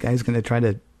the guy's going to try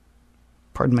to,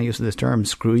 pardon my use of this term,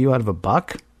 screw you out of a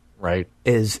buck. Right.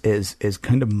 Is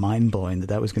kind of mind blowing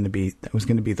that was going to be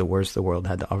the worst the world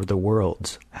had to offer. The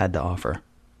worlds had to offer.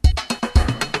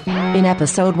 In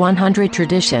episode 100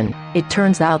 Tradition, it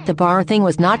turns out the bar thing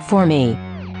was not for me.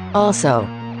 Also,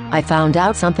 I found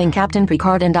out something Captain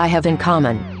Picard and I have in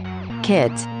common.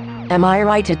 Kids. Am I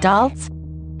right, adults?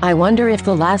 I wonder if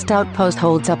The Last Outpost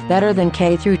holds up better than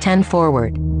K through 10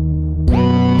 forward.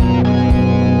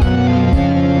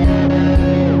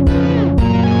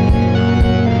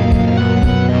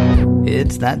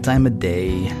 It's that time of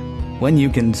day when you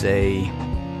can say,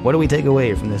 what do we take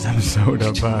away from this episode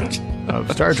of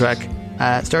Star Trek?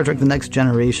 Star Trek The Next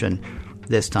Generation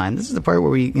this time. This is the part where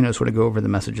we, sort of go over the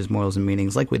messages, morals, and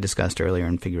meanings like we discussed earlier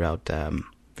and figure out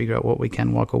what we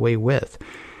can walk away with.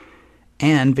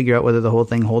 And figure out whether the whole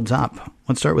thing holds up.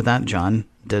 Let's start with that, John.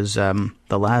 Does The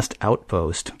Last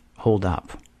Outpost hold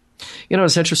up?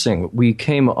 It's interesting. We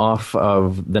came off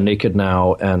of The Naked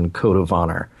Now and Code of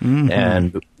Honor. Mm-hmm.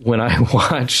 And when I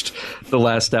watched The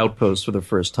Last Outpost for the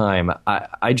first time,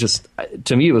 I just,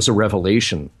 to me, it was a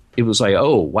revelation. It was like,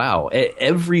 oh, wow,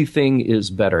 everything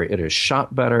is better. It is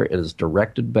shot better. It is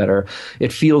directed better.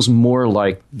 It feels more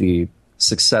like the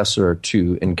successor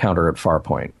to Encounter at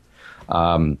Farpoint.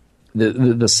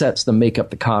 The sets, the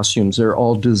makeup, the costumes, they're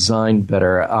all designed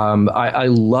better. I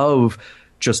love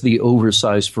just the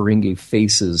oversized Ferengi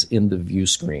faces in the view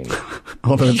screen.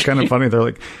 Although it's kind of funny. They're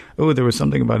like, oh, there was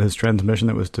something about his transmission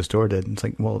that was distorted. It's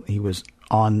like, well, he was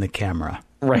on the camera.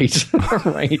 Right,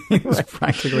 right. He was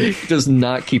practically... He does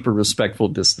not keep a respectful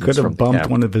distance could have from bumped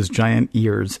one of his giant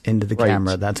ears into the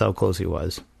camera. That's how close he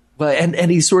was. Well, and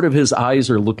he sort of, his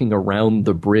eyes are looking around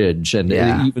the bridge, and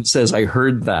it even says, I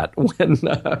heard that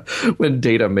when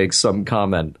Data makes some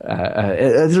comment.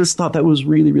 I just thought that was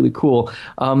really, really cool.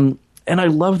 And I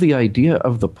love the idea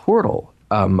of the portal.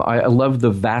 I love the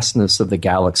vastness of the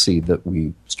galaxy that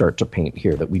we start to paint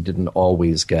here that we didn't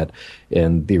always get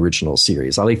in the original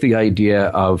series. I like the idea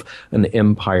of an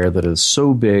empire that is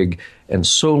so big and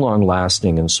so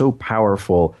long-lasting and so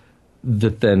powerful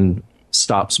that then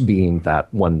stops being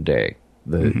that one day.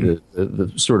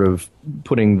 The sort of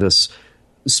putting this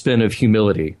spin of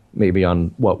humility maybe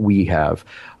on what we have.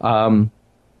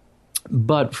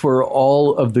 But for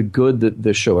all of the good that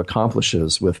this show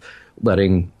accomplishes with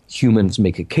letting humans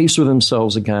make a case for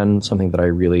themselves again, something that I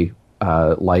really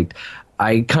liked,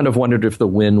 I kind of wondered if the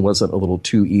win wasn't a little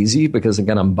too easy, because,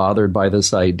 again, I'm bothered by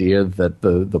this idea that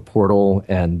the portal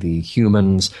and the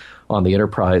humans on the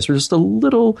Enterprise are just a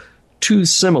little too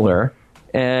similar,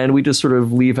 and we just sort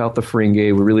of leave out the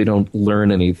Ferengi. We really don't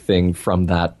learn anything from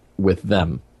that with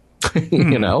them,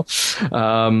 you know?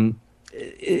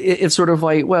 It's sort of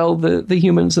like, well, the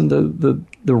humans and the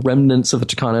remnants of the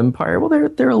Takan Empire, well,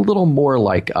 they're a little more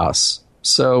like us,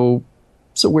 so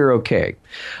we're okay.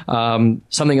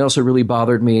 Something else that really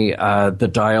bothered me, the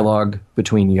dialogue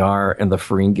between Yar and the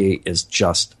Ferengi is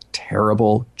just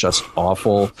terrible, just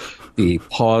awful. The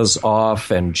pause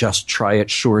off and just try it,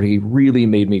 Shorty, really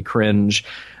made me cringe.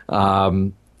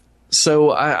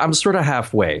 So I'm sort of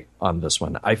halfway on this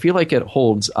one. I feel like it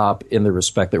holds up in the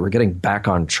respect that we're getting back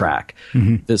on track.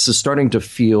 Mm-hmm. This is starting to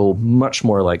feel much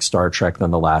more like Star Trek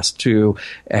than the last two.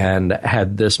 And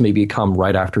had this maybe come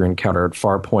right after Encounter at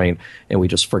Farpoint and we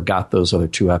just forgot those other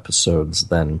two episodes,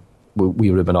 then we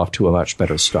would have been off to a much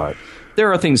better start.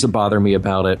 There are things that bother me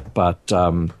about it, but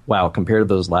wow, compared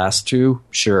to those last two,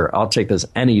 sure, I'll take this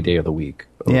any day of the week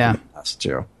over the last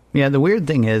two. Yeah, the weird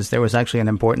thing is there was actually an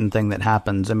important thing that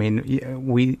happens. I mean,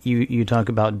 you talk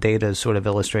about Data's sort of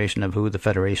illustration of who the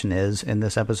Federation is in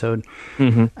this episode.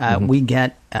 Mm-hmm, we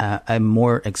get a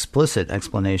more explicit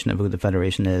explanation of who the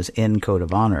Federation is in Code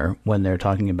of Honor when they're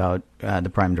talking about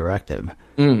the Prime Directive.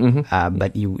 Mm-hmm.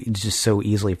 But you just so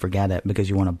easily forget it because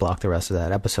you want to block the rest of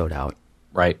that episode out.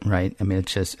 Right. I mean,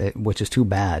 it's just which is too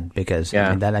bad because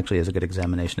I mean, that actually is a good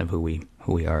examination of who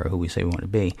we are, who we say we want to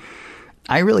be.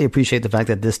 I really appreciate the fact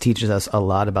that this teaches us a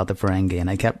lot about the Ferengi, and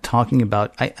I kept talking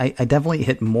about, I definitely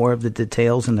hit more of the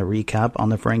details in the recap on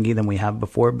the Ferengi than we have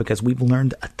before, because we've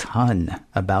learned a ton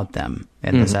about them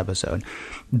in this episode.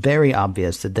 Very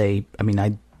obvious that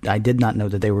I did not know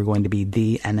that they were going to be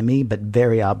the enemy, but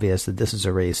very obvious that this is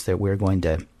a race that we're going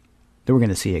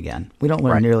to see again. We don't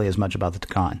learn nearly as much about the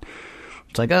Takan.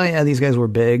 It's like, oh yeah, these guys were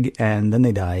big, and then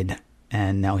they died,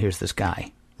 and now here's this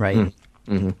guy, right?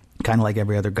 Mm-hmm. Kind of like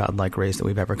every other godlike race that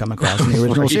we've ever come across in the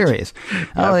original series.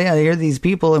 Oh, yeah, here are these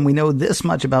people, and we know this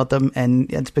much about them,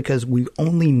 and it's because we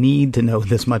only need to know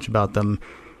this much about them.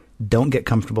 Don't get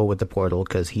comfortable with the portal,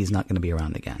 because he's not going to be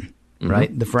around again,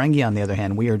 right? The Ferengi, on the other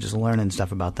hand, we are just learning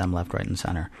stuff about them left, right, and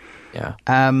center. Yeah.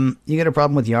 You got a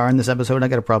problem with Yar in this episode. I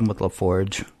got a problem with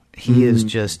LaForge. He is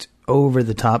just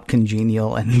over-the-top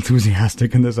congenial and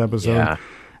enthusiastic in this episode. Yeah.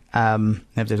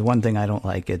 If there's one thing I don't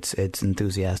like, it's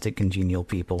enthusiastic, congenial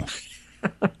people.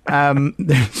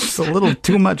 There's just a little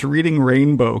too much reading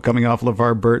Rainbow coming off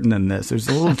LeVar Burton in this. There's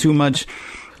a little too much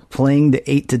playing to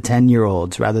 8 to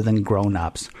 10-year-olds rather than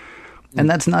grown-ups. And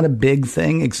that's not a big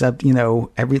thing, except,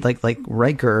 every like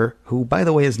Riker, who, by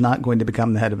the way, is not going to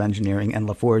become the head of engineering, and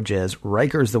LaForge is.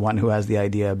 Riker's the one who has the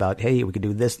idea about, hey, we could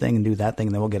do this thing and do that thing,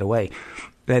 and then we'll get away.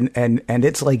 And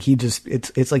it's like he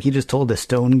just told a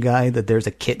stone guy that there's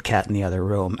a Kit Kat in the other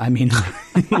room. I mean,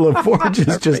 LaForge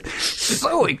is just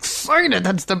so excited.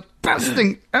 That's the best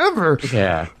thing ever.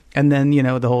 Yeah. And then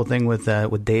the whole thing with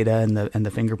Data and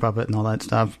the finger puppet and all that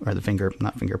stuff, or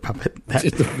not finger puppet.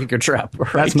 It's the finger trap.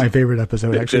 Right? That's my favorite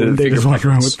episode, actually. When Data's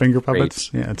walking around with finger puppets.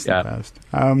 Great. Yeah, it's the best.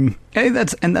 Hey,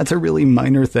 that's a really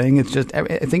minor thing. It's just,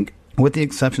 I think, with the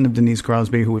exception of Denise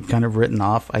Crosby, who we've kind of written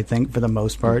off, I think, for the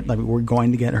most part. Like, we're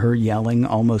going to get her yelling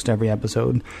almost every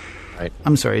episode. Right.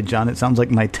 I'm sorry, John. It sounds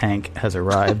like my tank has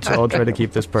arrived, so I'll try to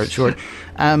keep this part short.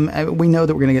 We know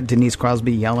that we're going to get Denise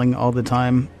Crosby yelling all the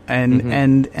time,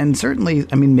 and certainly,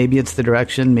 I mean, maybe it's the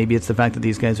direction, maybe it's the fact that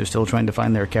these guys are still trying to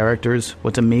find their characters.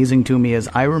 What's amazing to me is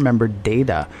I remembered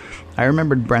Data. I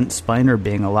remembered Brent Spiner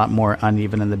being a lot more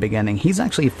uneven in the beginning. He's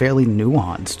actually fairly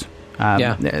nuanced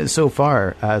so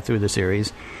far through the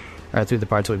series, through the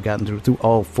parts we've gotten through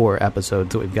all 4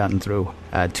 episodes that we've gotten through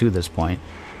to this point.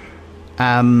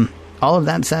 All of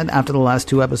that said, after the last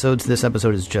 2 episodes, this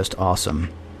episode is just awesome.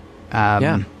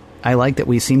 I like that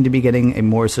we seem to be getting a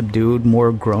more subdued,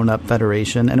 more grown-up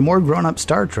Federation, and a more grown-up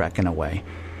Star Trek in a way.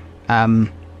 You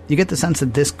get the sense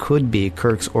that this could be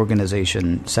Kirk's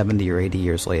organization 70 or 80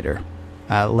 years later.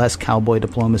 Less cowboy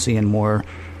diplomacy and more,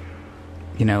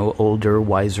 older,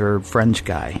 wiser French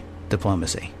guy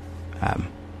diplomacy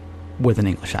with an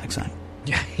English accent.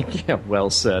 Yeah,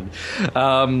 well said.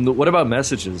 What about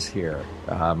messages here?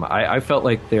 I felt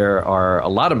like there are a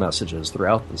lot of messages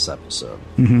throughout this episode.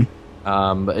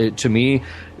 To me,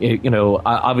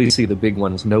 obviously the big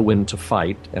one's know when to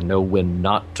fight and know when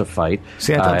not to fight.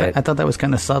 See, I thought that was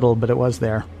kind of subtle, but it was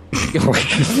there.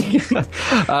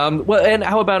 Well, and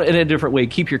how about in a different way?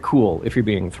 Keep your cool if you're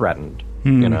being threatened.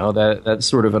 You know, that's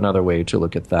sort of another way to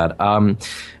look at that.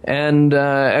 And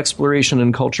exploration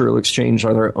and cultural exchange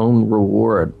are their own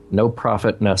reward. No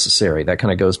profit necessary. That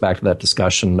kind of goes back to that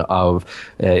discussion of,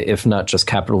 if not just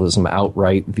capitalism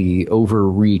outright, the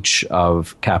overreach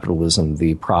of capitalism,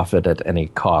 the profit at any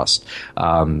cost.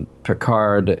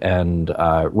 Picard and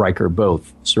Riker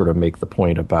both sort of make the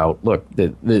point about, look,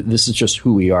 this is just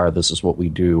who we are. This is what we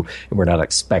do, and we're not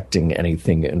expecting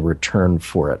anything in return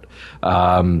for it.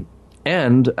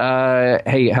 And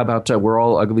hey, how about we're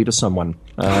all ugly to someone?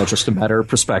 Just a matter of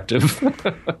perspective.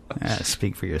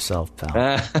 Speak for yourself,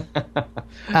 pal.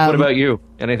 What about you?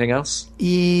 Anything else?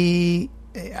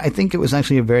 I think it was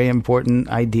actually a very important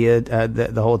idea,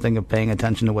 the whole thing of paying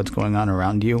attention to what's going on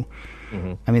around you.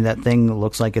 Mm-hmm. I mean, that thing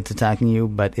looks like it's attacking you,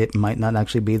 but it might not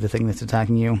actually be the thing that's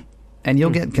attacking you. And you'll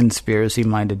get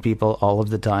conspiracy-minded people all of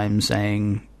the time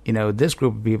saying, you know, this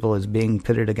group of people is being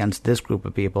pitted against this group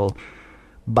of people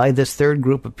by this third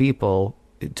group of people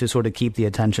to sort of keep the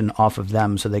attention off of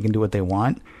them so they can do what they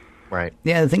want. Right.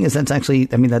 Yeah, the thing is,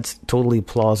 that's totally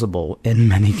plausible in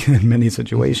many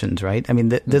situations, right? I mean,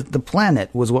 the planet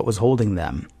was what was holding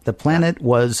them. The planet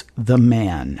was the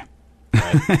man.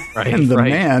 Right. And the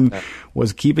man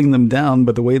was keeping them down,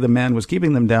 but the way the man was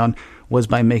keeping them down was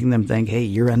by making them think, hey,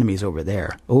 your enemy's over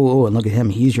there. Oh, and look at him.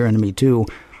 He's your enemy too.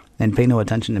 And pay no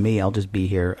attention to me. I'll just be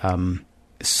here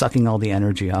sucking all the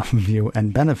energy off of you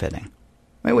and benefiting.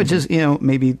 Right? Which is, you know,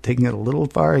 maybe taking it a little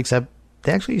far, except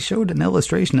they actually showed an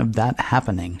illustration of that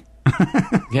happening.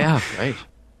 Yeah, right.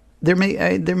 There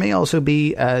may also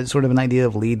be sort of an idea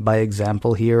of lead by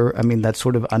example here. I mean, that's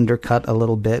sort of undercut a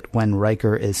little bit when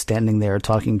Riker is standing there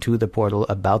talking to the portal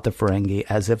about the Ferengi,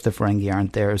 as if the Ferengi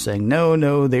aren't there, saying,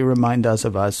 no, they remind us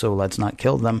of us, so let's not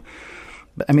kill them.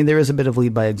 But I mean, there is a bit of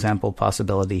lead by example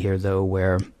possibility here, though,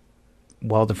 where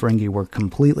while the Ferengi were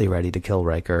completely ready to kill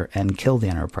Riker and kill the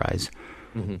Enterprise,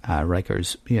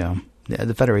 Riker's, you know,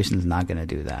 the Federation's not going to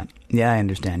do that. Yeah, I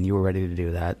understand. You were ready to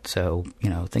do that. So, you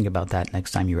know, think about that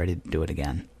next time you're ready to do it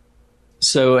again.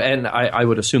 So, and I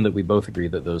would assume that we both agree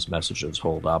that those messages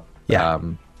hold up. Yeah. I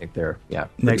think they're,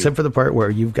 Except for the part where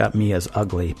you've got me as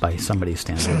ugly by somebody's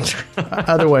standards.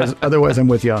 Otherwise, I'm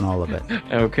with you on all of it.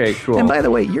 Okay, cool. And by the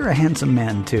way, you're a handsome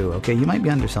man, too, okay? You might be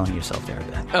underselling yourself there a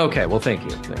bit. Okay, well, thank you.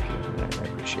 I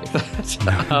appreciate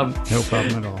that. No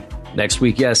problem at all. Next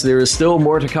week, yes, there is still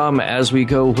more to come as we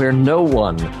go where no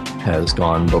one has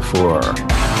gone before.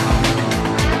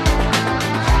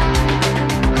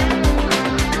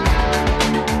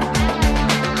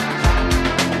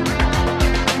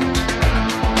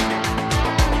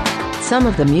 Some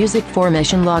of the music for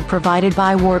Mission Log provided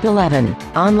by Warp 11,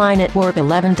 online at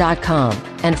warp11.com,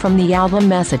 and from the album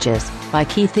Messages by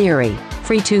Key Theory,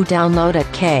 free to download at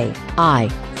kitheory.com.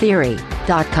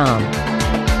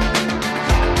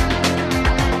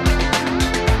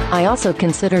 I also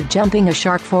considered jumping a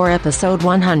shark for episode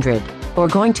 100, or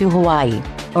going to Hawaii,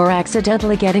 or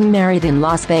accidentally getting married in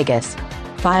Las Vegas.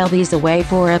 File these away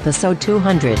for episode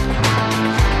 200.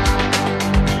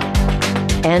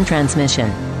 End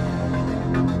transmission.